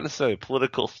 Again, not necessarily a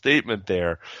political statement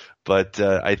there, but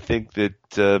I think that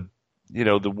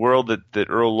the world that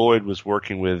Earl Lloyd was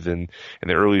working with in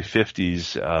the early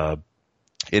 50s,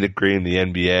 integrating the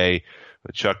NBA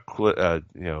with Chuck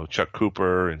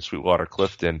Cooper and Sweetwater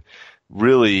Clifton,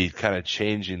 really kind of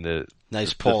changing the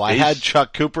nice pull. I had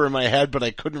Chuck Cooper in my head, but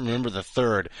I couldn't remember the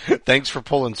third. Thanks for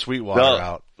pulling Sweetwater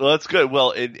out. Well, that's good.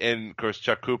 Well, and of course,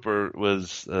 Chuck Cooper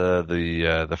was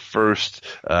the first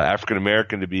African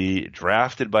American to be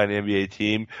drafted by an NBA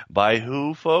team. By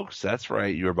who, folks? That's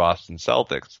right, your Boston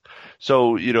Celtics.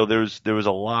 So there was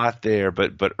a lot there,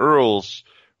 but Earl's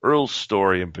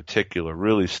story in particular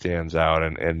really stands out,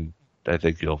 and I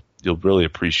think you'll really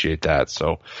appreciate that.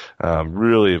 So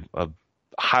really a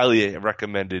highly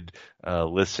recommended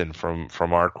listen from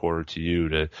our quarter to you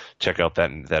to check out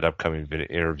that upcoming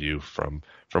interview from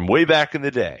way back in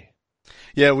the day.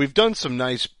 Yeah, we've done some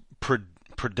nice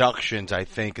productions, I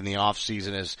think, in the off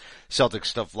season as Celtic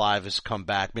Stuff Live has come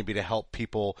back, maybe to help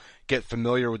people get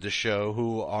familiar with the show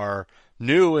who are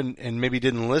new and maybe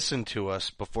didn't listen to us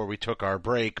before we took our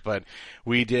break. But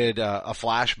we did a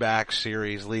flashback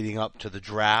series leading up to the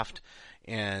draft.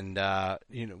 And,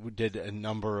 we did a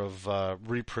number of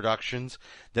reproductions.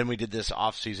 Then we did this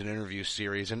off-season interview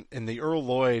series. And the Earl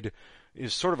Lloyd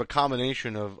is sort of a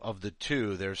combination of the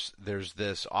two. There's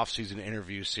this off-season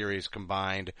interview series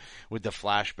combined with the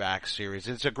flashback series.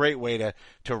 It's a great way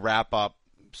to wrap up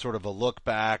sort of a look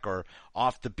back or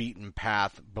off the beaten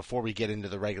path before we get into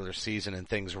the regular season and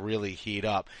things really heat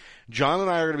up. John and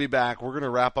I are going to be back. We're going to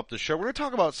wrap up the show. We're going to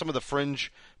talk about some of the fringe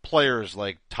players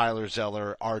like Tyler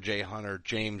Zeller, RJ Hunter,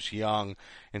 James Young,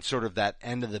 and sort of that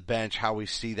end of the bench, how we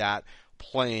see that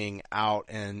playing out.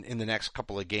 And in the next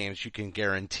couple of games, you can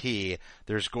guarantee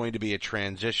there's going to be a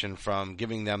transition from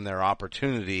giving them their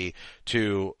opportunity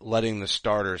to letting the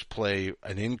starters play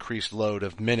an increased load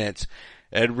of minutes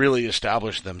and really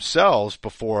establish themselves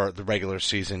before the regular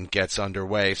season gets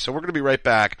underway. So we're going to be right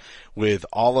back with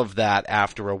all of that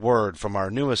after a word from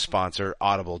our newest sponsor,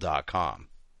 Audible.com.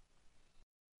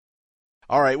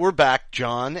 All right, we're back,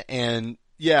 John, and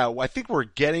yeah, I think we're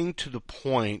getting to the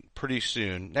point pretty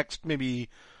soon.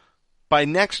 By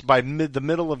the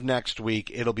middle of next week,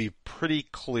 it'll be pretty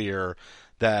clear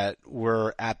that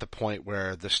we're at the point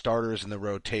where the starters and the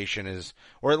rotation is,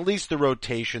 or at least the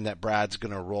rotation that Brad's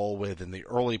going to roll with in the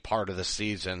early part of the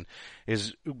season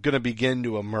is going to begin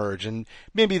to emerge. And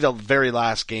maybe the very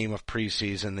last game of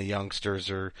preseason, the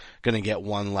youngsters are going to get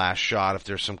one last shot if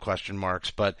there's some question marks.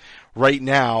 But right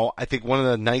now, I think one of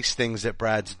the nice things that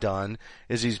Brad's done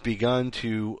is he's begun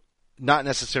to not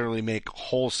necessarily make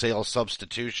wholesale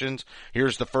substitutions.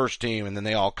 Here's the first team, and then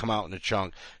they all come out in a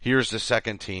chunk. Here's the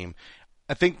second team.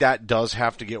 I think that does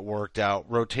have to get worked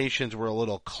out. Rotations were a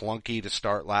little clunky to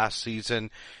start last season.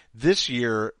 This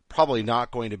year, probably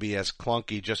not going to be as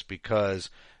clunky just because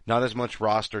not as much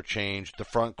roster change. The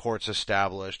front court's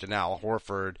established, and Al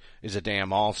Horford is a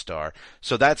damn all-star.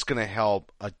 So that's going to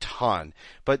help a ton.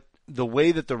 But the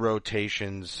way that the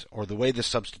rotations or the way the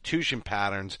substitution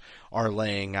patterns are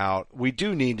laying out, we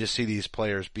do need to see these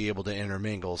players be able to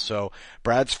intermingle. So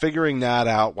Brad's figuring that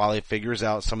out while he figures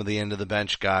out some of the end of the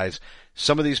bench guys.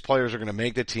 Some of these players are going to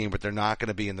make the team, but they're not going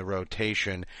to be in the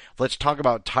rotation. Let's talk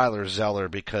about Tyler Zeller,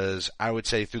 because I would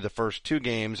say through the first two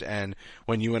games and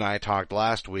when you and I talked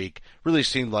last week, really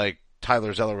seemed like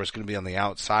Tyler Zeller was going to be on the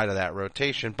outside of that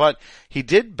rotation, but he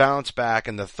did bounce back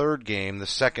in the third game, the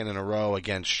second in a row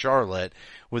against Charlotte,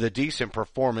 with a decent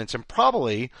performance, and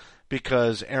probably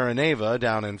because Aaron Ava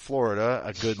down in Florida,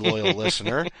 a good loyal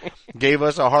listener, gave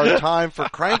us a hard time for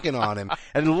cranking on him.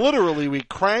 And literally we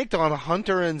cranked on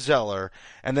Hunter and Zeller,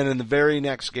 and then in the very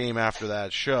next game after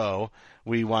that show,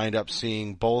 we wind up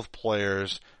seeing both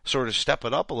players sort of step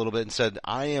it up a little bit and said,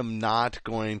 I am not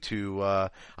going to,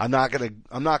 I'm not going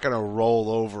to roll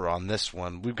over on this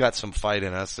one. We've got some fight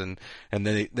in us, and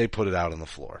they put it out on the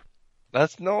floor.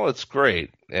 It's great.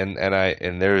 And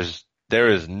there is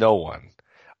no one.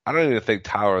 I don't even think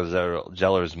Tyler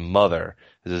Zeller's mother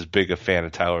is as big a fan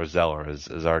of Tyler Zeller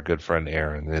as our good friend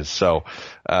Aaron is. So,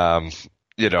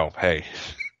 hey,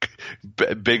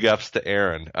 big ups to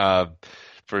Aaron,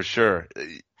 for sure.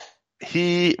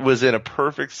 He was in a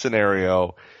perfect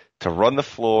scenario to run the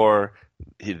floor.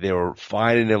 They were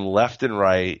finding him left and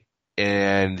right,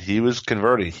 and he was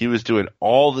converting. He was doing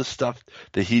all the stuff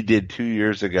that he did 2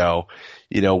 years ago,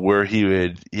 where he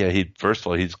would, first of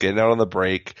all, he's getting out on the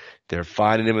break. They're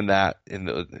finding him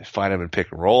find him in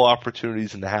pick and roll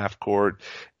opportunities in the half court,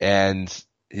 and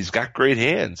he's got great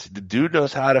hands. The dude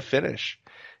knows how to finish,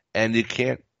 and you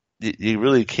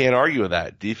really can't argue with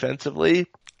that. Defensively,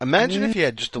 imagine if he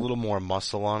had just a little more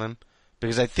muscle on him,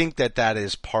 because I think that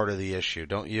is part of the issue,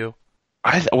 don't you?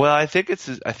 I think I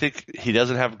think he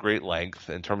doesn't have great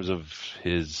length in terms of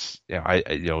his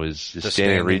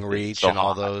standing reach so and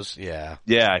all those. Yeah.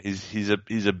 Yeah, he's a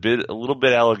little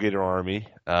bit alligator army.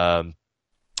 I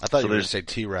thought you were going to say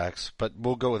T-Rex, but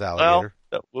we'll go with alligator.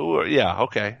 Well, yeah,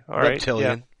 okay, all right.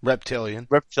 Reptilian.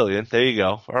 There you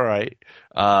go. All right.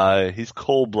 He's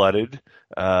cold-blooded.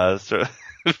 But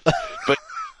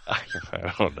I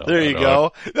don't know. There you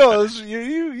go. No,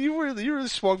 you were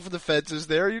swung for the fences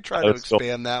there. You tried to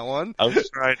expand that one. I was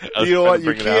trying. You know what?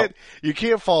 You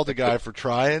can't fault a guy for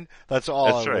trying. That's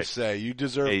all I will say. You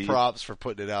deserve props for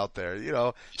putting it out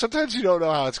there. Sometimes you don't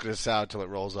know how it's going to sound until it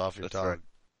rolls off your tongue. Right.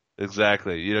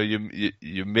 Exactly.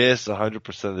 You miss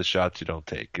 100% of the shots you don't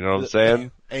take. You know what I'm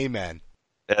saying? Amen.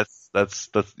 That's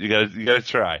you gotta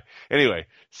try. Anyway,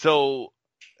 so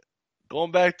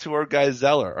going back to our guy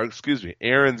Zeller, or excuse me,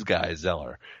 Aaron's guy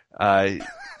Zeller. I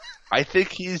think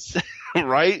he's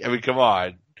right. I mean, come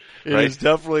on. It is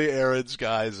definitely Aaron's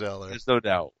guy Zeller. There's no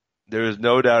doubt. There is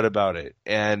no doubt about it.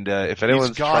 And if anyone's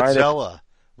he's Godzilla,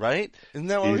 right? Isn't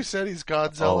that what we said? He's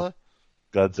Godzilla.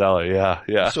 Godzilla,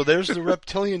 yeah. So there's the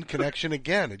reptilian connection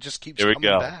again. It just keeps coming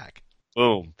back.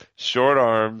 Boom. Short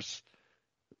arms.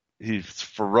 He's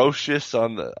ferocious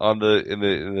in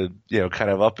the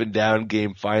kind of up and down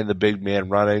game, find the big man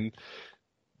running,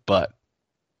 but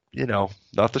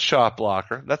not the shot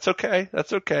blocker. That's okay.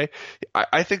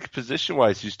 I think position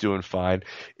wise he's doing fine.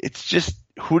 It's just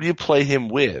who do you play him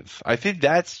with? I think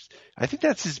that's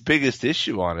his biggest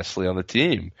issue, honestly, on the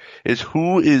team is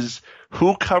who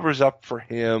covers up for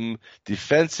him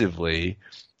defensively,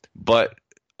 but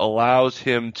allows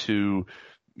him to,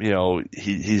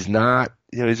 he's not.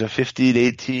 He's a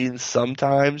 15-18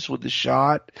 sometimes with the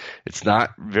shot. It's not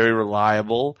very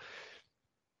reliable.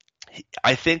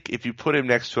 I think if you put him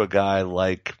next to a guy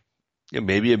like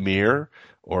maybe Amir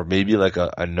or maybe like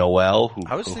a Noel who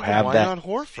I was thinking, have why that. not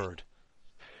Horford?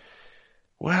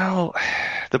 Well,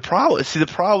 the problem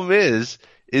is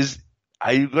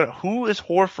who is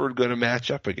Horford going to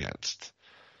match up against?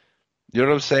 You know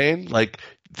what I'm saying? Like,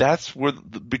 that's where,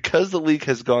 because the league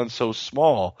has gone so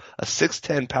small, a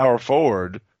 6'10" power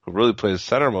forward who really plays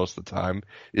center most of the time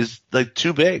is like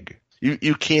too big.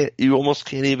 You almost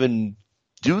can't even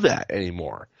do that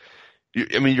anymore.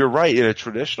 I mean, you're right. In a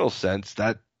traditional sense,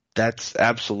 that's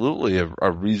absolutely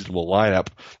a reasonable lineup.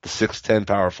 The 6'10"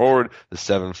 power forward, the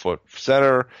 7-foot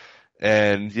center,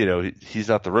 and he's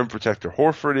not the rim protector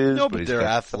Horford is. No, but they're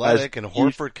athletic, and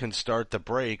Horford can start the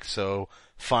break. So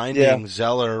finding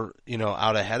Zeller,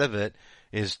 out ahead of it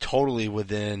is totally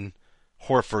within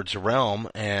Horford's realm.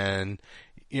 And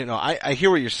I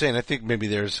hear what you're saying. I think maybe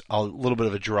there's a little bit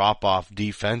of a drop off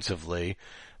defensively,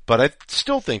 but I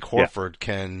still think Horford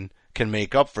can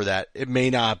make up for that. It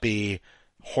may not be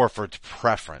Horford's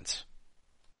preference.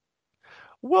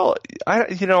 Well, I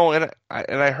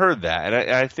heard that,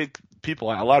 and I think a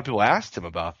lot of people asked him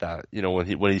about that.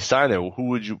 When he signed there,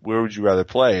 where would you rather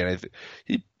play? And I think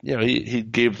he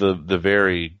gave the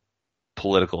very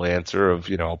political answer of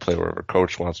I'll play wherever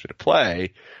coach wants me to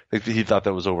play. I think that he thought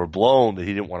that was overblown, that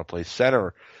he didn't want to play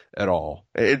center at all.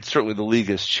 And certainly the league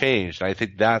has changed, and I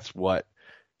think that's what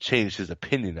changed his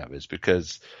opinion of it, is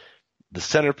because the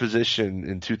center position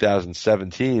in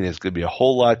 2017 is going to be a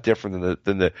whole lot different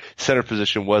than the center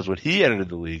position was when he entered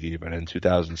the league, even in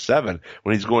 2007,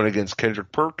 when he's going against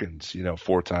Kendrick Perkins,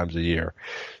 4 times a year.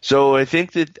 So I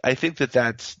think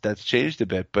that's changed a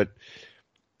bit, but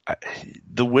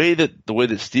the way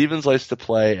that Stevens likes to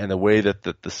play, and the way that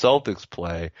the Celtics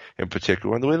play in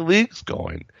particular, and the way the league's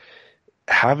going,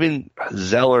 having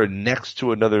Zeller next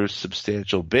to another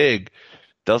substantial big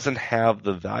doesn't have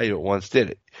the value it once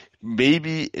did.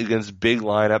 Maybe against big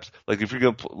lineups, like if you're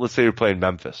going to, let's say you're playing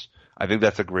Memphis, I think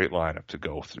that's a great lineup to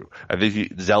go through. I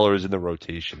think Zeller is in the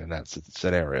rotation in that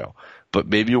scenario. But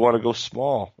maybe you want to go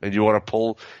small and you want to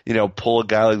pull a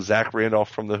guy like Zach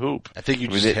Randolph from the hoop. I think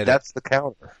hit it. That's the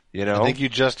counter, I think you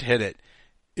just hit it.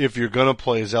 If you're going to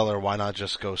play Zeller, why not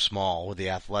just go small with the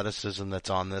athleticism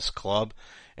that's on this club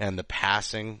and the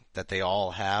passing that they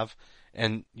all have?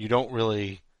 And you're not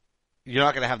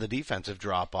going to have the defensive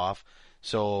drop off.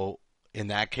 So in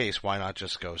that case, why not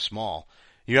just go small?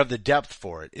 You have the depth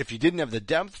for it. If you didn't have the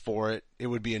depth for it, it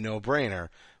would be a no-brainer.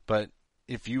 But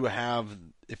if you have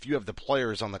the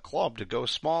players on the club to go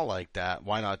small like that,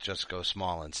 why not just go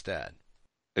small instead?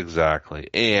 Exactly.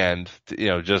 And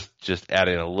just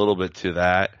adding a little bit to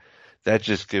that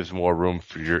just gives more room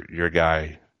for your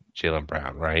guy Jaylen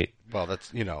Brown, right? Well,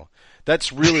 that's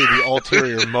really the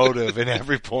ulterior motive in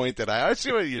every point that I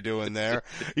see what you're doing there.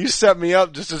 You set me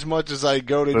up just as much as I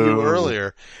goaded you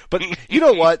earlier. But you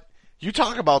know what? You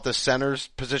talk about the center's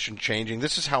position changing.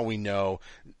 This is how we know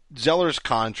Zeller's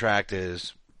contract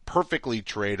is perfectly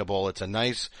tradable. It's a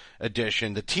nice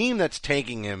addition. The team that's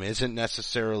taking him isn't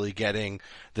necessarily getting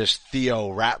this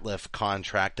Theo Ratliff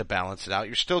contract to balance it out.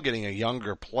 You're still getting a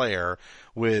younger player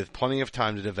with plenty of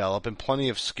time to develop and plenty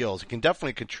of skills. He can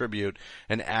definitely contribute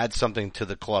and add something to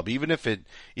the club, even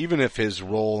if his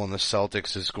role in the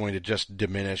Celtics is going to just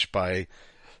diminish by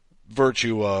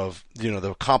virtue of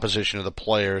the composition of the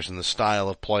players and the style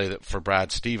of play for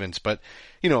Brad Stevens. But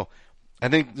I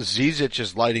think Zizic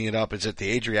is lighting it up. Is it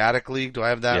the Adriatic League? Do I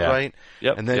have that right?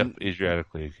 Yep. And then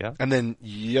Adriatic League. Yeah. And then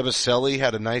Yabusele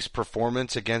had a nice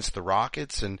performance against the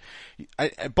Rockets. And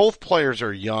both players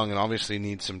are young and obviously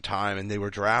need some time. And they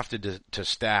were drafted to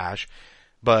stash,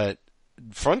 but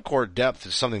front court depth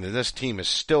is something that this team is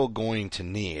still going to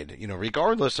need.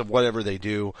 Regardless of whatever they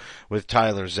do with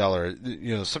Tyler Zeller.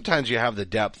 Sometimes you have the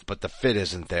depth, but the fit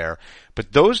isn't there.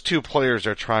 But those two players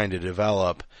are trying to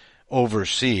develop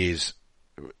overseas.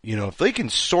 If they can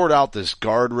sort out this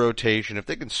guard rotation, if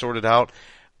they can sort it out,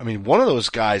 one of those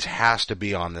guys has to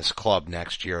be on this club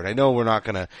next year. And I know we're not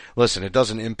going to listen. It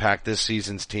doesn't impact this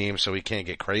season's team, so we can't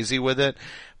get crazy with it.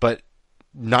 But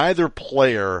neither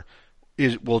player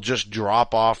will just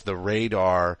drop off the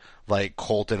radar like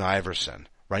Colton Iverson,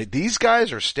 right? These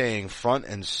guys are staying front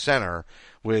and center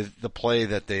with the play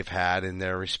that they've had in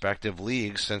their respective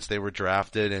leagues since they were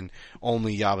drafted, and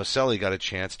only Yabusele got a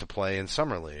chance to play in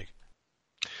Summer League.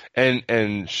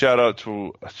 And shout out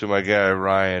to my guy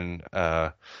Ryan,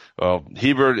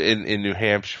 Hebert in New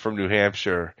Hampshire, from New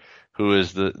Hampshire, who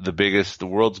is the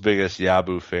world's biggest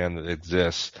Yabu fan that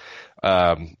exists.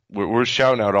 We're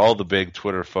shouting out all the big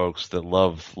Twitter folks that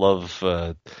love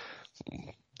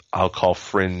I'll call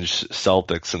fringe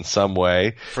Celtics in some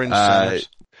way. Fringe centers.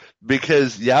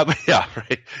 Because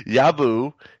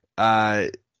Yabu,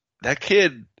 that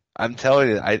kid, I'm telling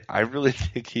you, I really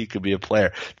think he could be a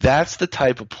player. That's the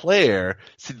type of player.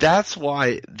 See, that's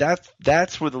why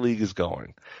that's where the league is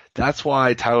going. That's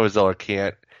why Tyler Zeller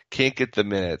can't get the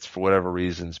minutes for whatever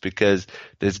reasons, because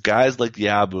there's guys like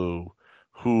Yabu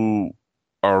who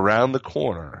are around the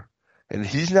corner, and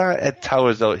he's not at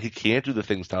Tyler Zeller. He can't do the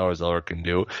things Tyler Zeller can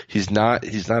do. He's not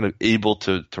able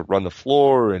to run the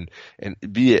floor and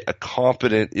be a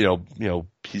competent,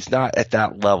 He's not at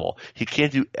that level. He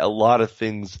can't do a lot of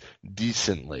things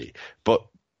decently, but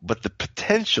the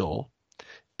potential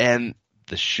and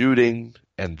the shooting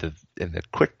and the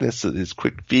quickness of his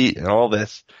quick feet and all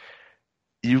this,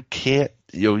 you can't,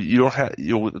 you don't have,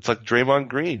 it's like Draymond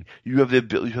Green. You have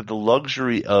the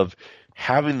luxury of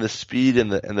having the speed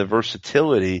and the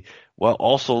versatility while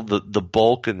also the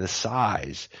bulk and the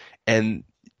size. And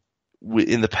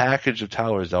in the package of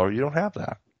Tyler Zeller, you don't have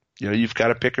that. You've got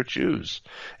to pick or choose.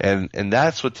 And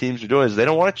that's what teams are doing is they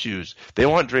don't want to choose. They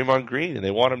want Draymond Green and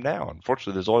they want him now.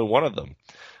 Unfortunately, there's only one of them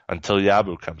until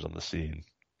Yabu comes on the scene.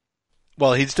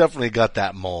 Well, he's definitely got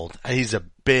that mold. He's a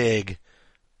big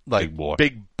boy.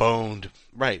 Big boned.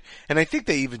 Right. And I think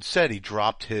they even said he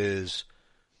dropped his,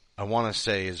 I want to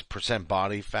say his percent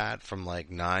body fat from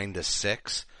 9 to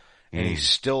 6. And he's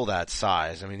still that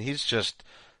size. I mean, he's just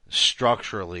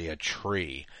structurally a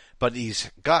tree. But he's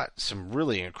got some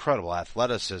really incredible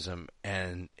athleticism,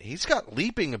 and he's got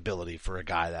leaping ability for a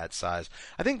guy that size.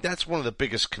 I think that's one of the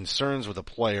biggest concerns with a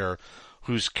player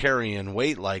who's carrying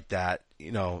weight like that.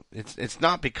 It's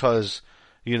not because,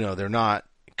 they're not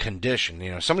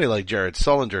conditioned. Somebody like Jared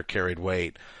Sullinger carried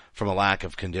weight from a lack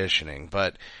of conditioning.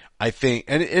 But I think,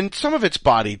 and some of it's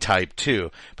body type too.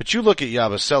 But you look at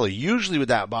Yabusele, usually with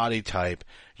that body type,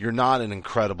 you're not an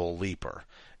incredible leaper.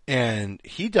 And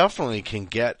he definitely can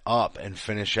get up and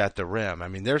finish at the rim. I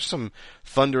mean, there's some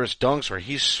thunderous dunks where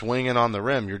he's swinging on the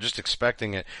rim. You're just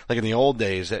expecting it. Like in the old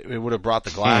days, it would have brought the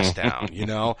glass down,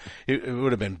 It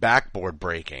would have been backboard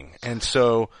breaking. And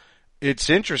so it's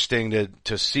interesting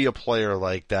to see a player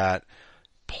like that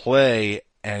play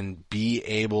and be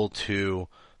able to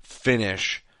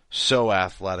finish so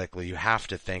athletically. You have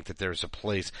to think that there's a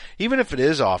place, even if it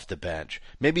is off the bench.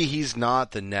 Maybe he's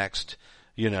not the next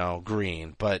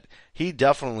Green, but he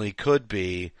definitely could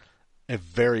be a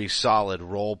very solid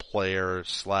role player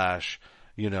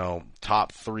 /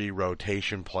 top 3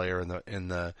 rotation player in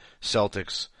the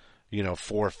Celtics,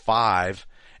 4-5,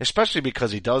 especially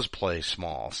because he does play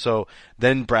small. So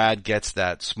then Brad gets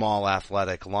that small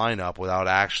athletic lineup without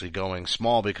actually going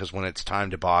small, because when it's time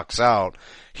to box out,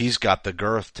 he's got the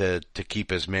girth to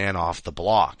keep his man off the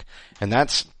block. And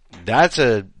that's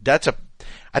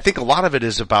I think a lot of it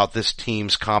is about this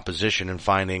team's composition and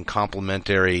finding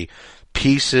complementary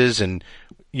pieces, and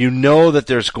that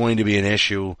there's going to be an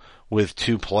issue with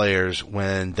two players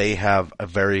when they have a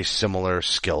very similar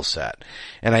skill set.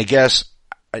 And I guess,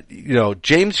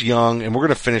 James Young, and we're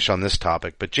going to finish on this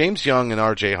topic, but James Young and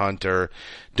RJ Hunter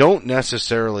don't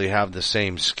necessarily have the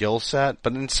same skill set,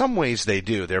 but in some ways they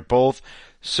do. They're both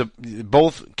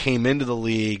came into the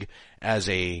league as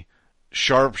a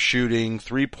sharp shooting,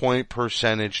 3-point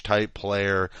percentage type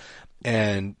player,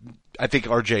 and I think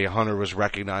RJ Hunter was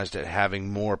recognized at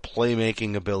having more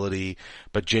playmaking ability,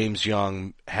 but James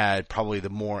Young had probably the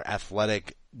more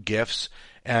athletic gifts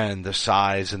and the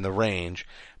size and the range,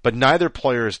 but neither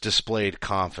player has displayed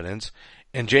confidence,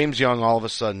 and James Young all of a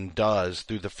sudden does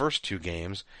through the first 2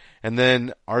 games, and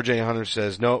then RJ Hunter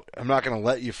says, no, I'm not going to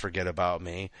let you forget about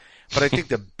me. But I think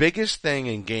the biggest thing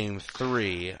in Game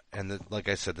 3, and like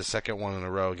I said, the second one in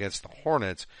a row against the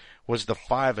Hornets, was the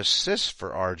 5 assists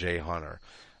for R.J. Hunter.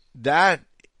 That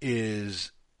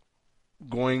is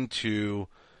going to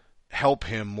help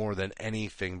him more than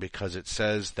anything, because it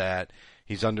says that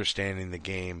he's understanding the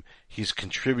game. He's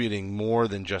contributing more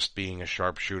than just being a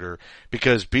sharpshooter,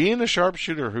 because being a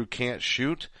sharpshooter who can't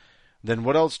shoot, then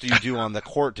what else do you do on the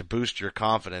court to boost your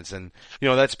confidence? And,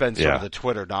 that's been sort of the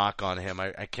Twitter knock on him.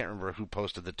 I can't remember who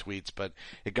posted the tweets, but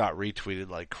it got retweeted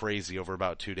like crazy over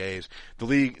about 2 days.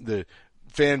 The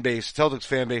fan base, Celtics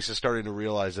fan base, is starting to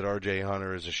realize that RJ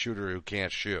Hunter is a shooter who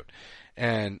can't shoot.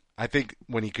 And I think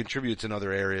when he contributes in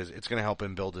other areas, it's going to help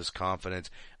him build his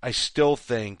confidence. I still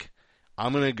think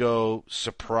I'm going to go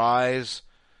surprise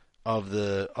of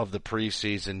the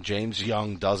preseason. James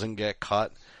Young doesn't get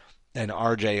cut, and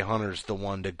R.J. Hunter's the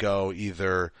one to go,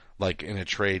 either like in a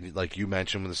trade like you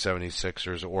mentioned with the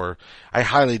 76ers, or I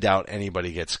highly doubt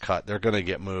anybody gets cut. They're going to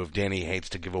get moved. Danny hates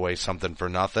to give away something for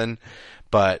nothing,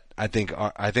 but I think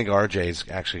R.J.'s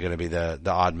actually going to be the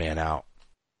odd man out.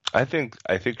 I think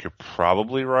you're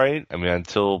probably right. I mean,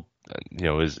 until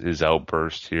his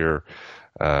outburst here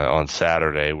on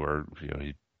Saturday, where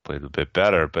he played a bit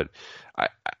better, but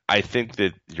I think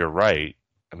that you're right.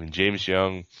 I mean, James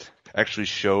Young actually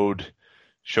showed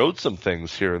some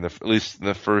things here at least in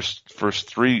the first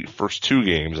 2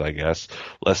 games, I guess,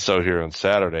 less so here on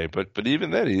Saturday. But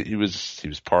even then, he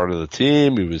was part of the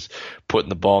team. He was putting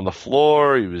the ball on the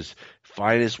floor. He was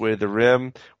finding his way to the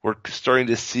rim. We're starting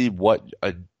to see what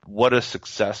a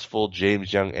successful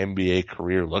James Young NBA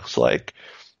career looks like,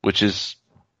 which is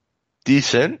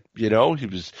decent. He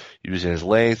was using his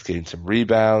length, getting some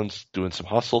rebounds, doing some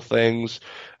hustle things.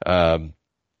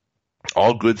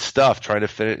 All good stuff, trying to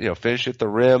finish at the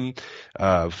rim,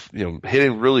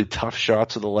 hitting really tough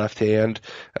shots with the left hand,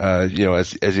 as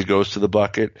he goes to the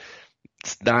bucket.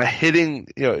 It's not hitting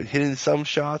some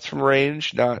shots from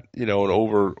range, not, an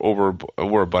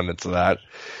overabundance of that.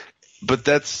 But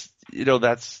that's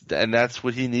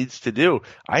what he needs to do.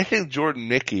 I think Jordan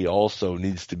Mickey also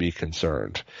needs to be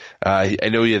concerned. I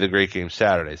know he had a great game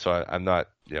Saturday, so I'm not,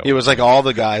 It was like all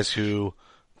the guys who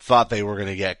thought they were going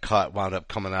to get cut wound up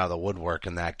coming out of the woodwork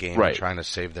in that game, right, and trying to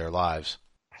save their lives.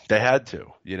 They had to,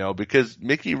 because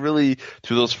Mickey really,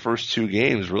 through those first 2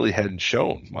 games, really hadn't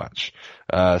shown much.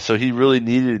 So he really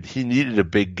needed a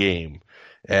big game.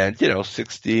 And,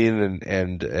 16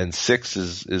 and 6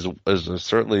 is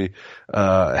certainly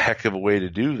a heck of a way to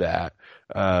do that.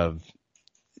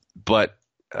 But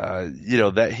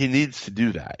that he needs to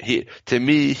do that.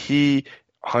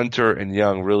 Hunter and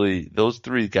Young really, those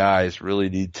 3 guys really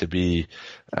need to be,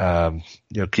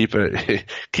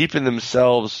 keeping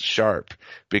themselves sharp,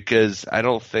 because I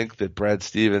don't think that Brad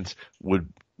Stevens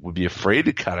would be afraid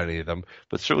to cut any of them,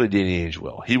 but certainly Danny Ainge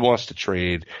will. He wants to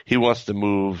trade. He wants to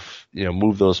move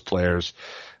those players.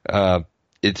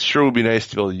 It sure would be nice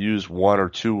to be able to use 1 or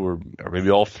 2 or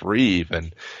maybe all 3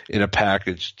 even in a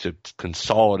package to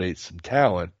consolidate some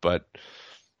talent, but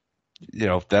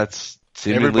that's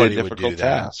seemingly a difficult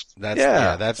task.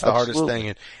 That's the hardest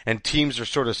thing. And teams are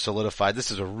sort of solidified.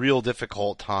 This is a real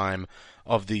difficult time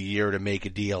of the year to make a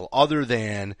deal, other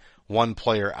than one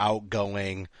player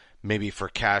outgoing, maybe for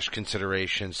cash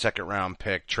consideration, second round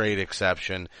pick, trade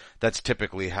exception. That's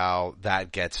typically how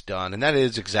that gets done. And that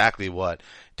is exactly what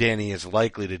Danny is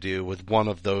likely to do with one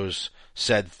of those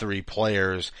said 3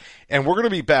 players. And we're going to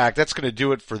be back. That's going to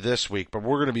do it for this week, but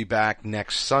we're going to be back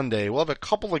next Sunday. We'll have a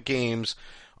couple of games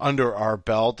under our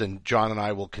belt, and John and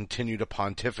I will continue to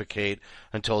pontificate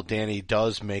until Danny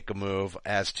does make a move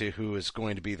as to who is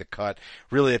going to be the cut.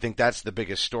 Really, I think that's the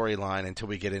biggest storyline until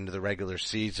we get into the regular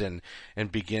season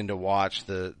and begin to watch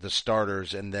the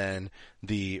starters and then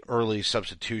the early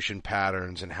substitution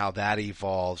patterns and how that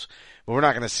evolves. But we're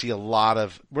not going to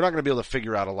we're not going to be able to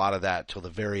figure out a lot of that till the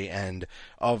very end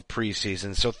of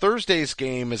preseason. So Thursday's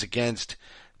game is against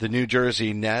the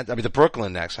the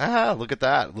Brooklyn Nets. Look at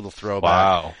that. A little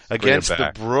throwback. Wow. Against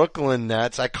the Brooklyn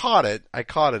Nets. I caught it.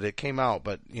 It came out,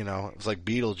 but, it was like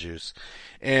Beetlejuice.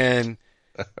 And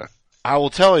I will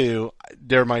tell you,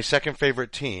 they're my second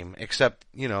favorite team, except,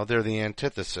 they're the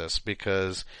antithesis,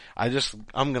 because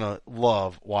I'm going to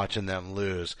love watching them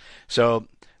lose. So,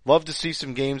 love to see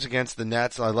some games against the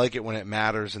Nets. I like it when it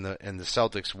matters and the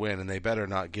Celtics win, and they better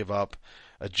not give up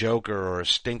a joker or a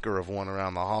stinker of one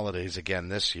around the holidays again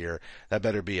this year. That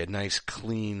better be a nice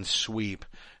clean sweep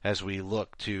as we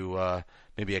look to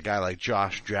maybe a guy like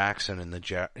Josh Jackson in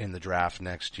the draft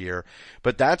next year.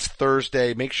 But that's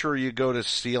Thursday. Make sure you go to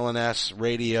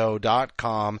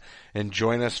clnsradio.com and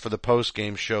join us for the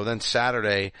post-game show. Then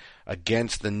Saturday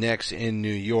against the Knicks in New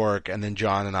York, and then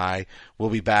John and I will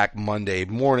be back Monday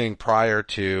morning prior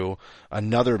to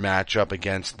another matchup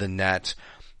against the Nets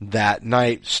that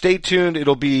night. Stay tuned.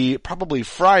 It'll be probably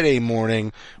Friday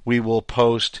morning. We will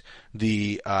post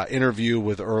the interview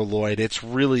with Earl Lloyd. It's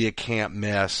really a can't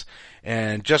miss.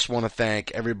 And just want to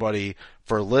thank everybody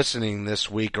for listening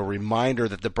this week. A reminder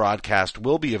that the broadcast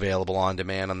will be available on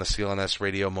demand on the CLNS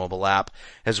Radio mobile app,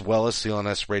 as well as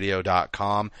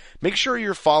clnsradio.com. Make sure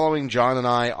you're following John and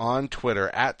I on Twitter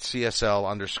at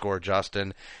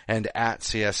CSL_Justin and at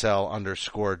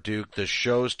CSL_Duke. The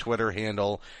show's Twitter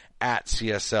handle at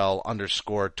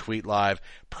CSL_tweet live.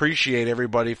 Appreciate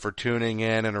everybody for tuning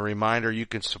in, and a reminder, you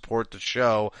can support the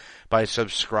show by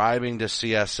subscribing to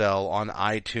CSL on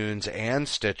iTunes and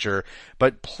Stitcher,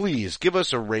 but please give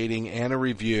us a rating and a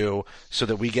review so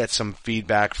that we get some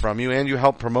feedback from you, and you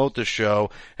help promote the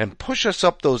show and push us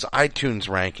up those iTunes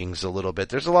rankings a little bit.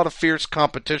 There's a lot of fierce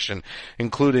competition,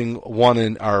 including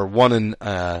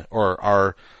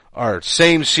our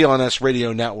same CLNS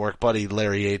radio network buddy,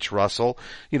 Larry H. Russell.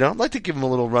 I'd like to give him a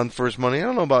little run for his money. I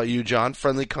don't know about you, John.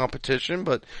 Friendly competition,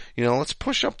 but, let's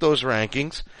push up those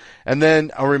rankings. And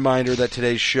then a reminder that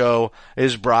today's show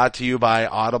is brought to you by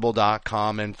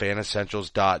Audible.com and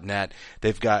FanEssentials.net.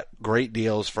 They've got great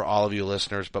deals for all of you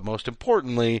listeners, but most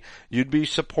importantly, you'd be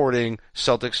supporting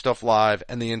Celtics Stuff Live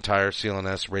and the entire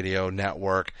CLNS radio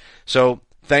network. So,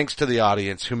 thanks to the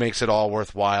audience who makes it all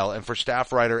worthwhile, and for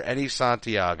staff writer Eddie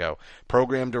Santiago,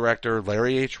 program director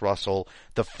Larry H. Russell,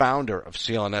 the founder of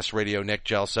CLNS Radio Nick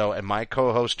Gelso, and my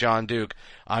co-host John Duke,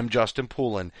 I'm Justin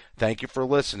Poulin. Thank you for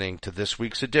listening to this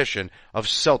week's edition of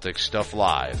Celtics Stuff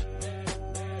Live.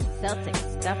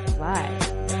 Celtics Stuff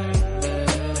Live.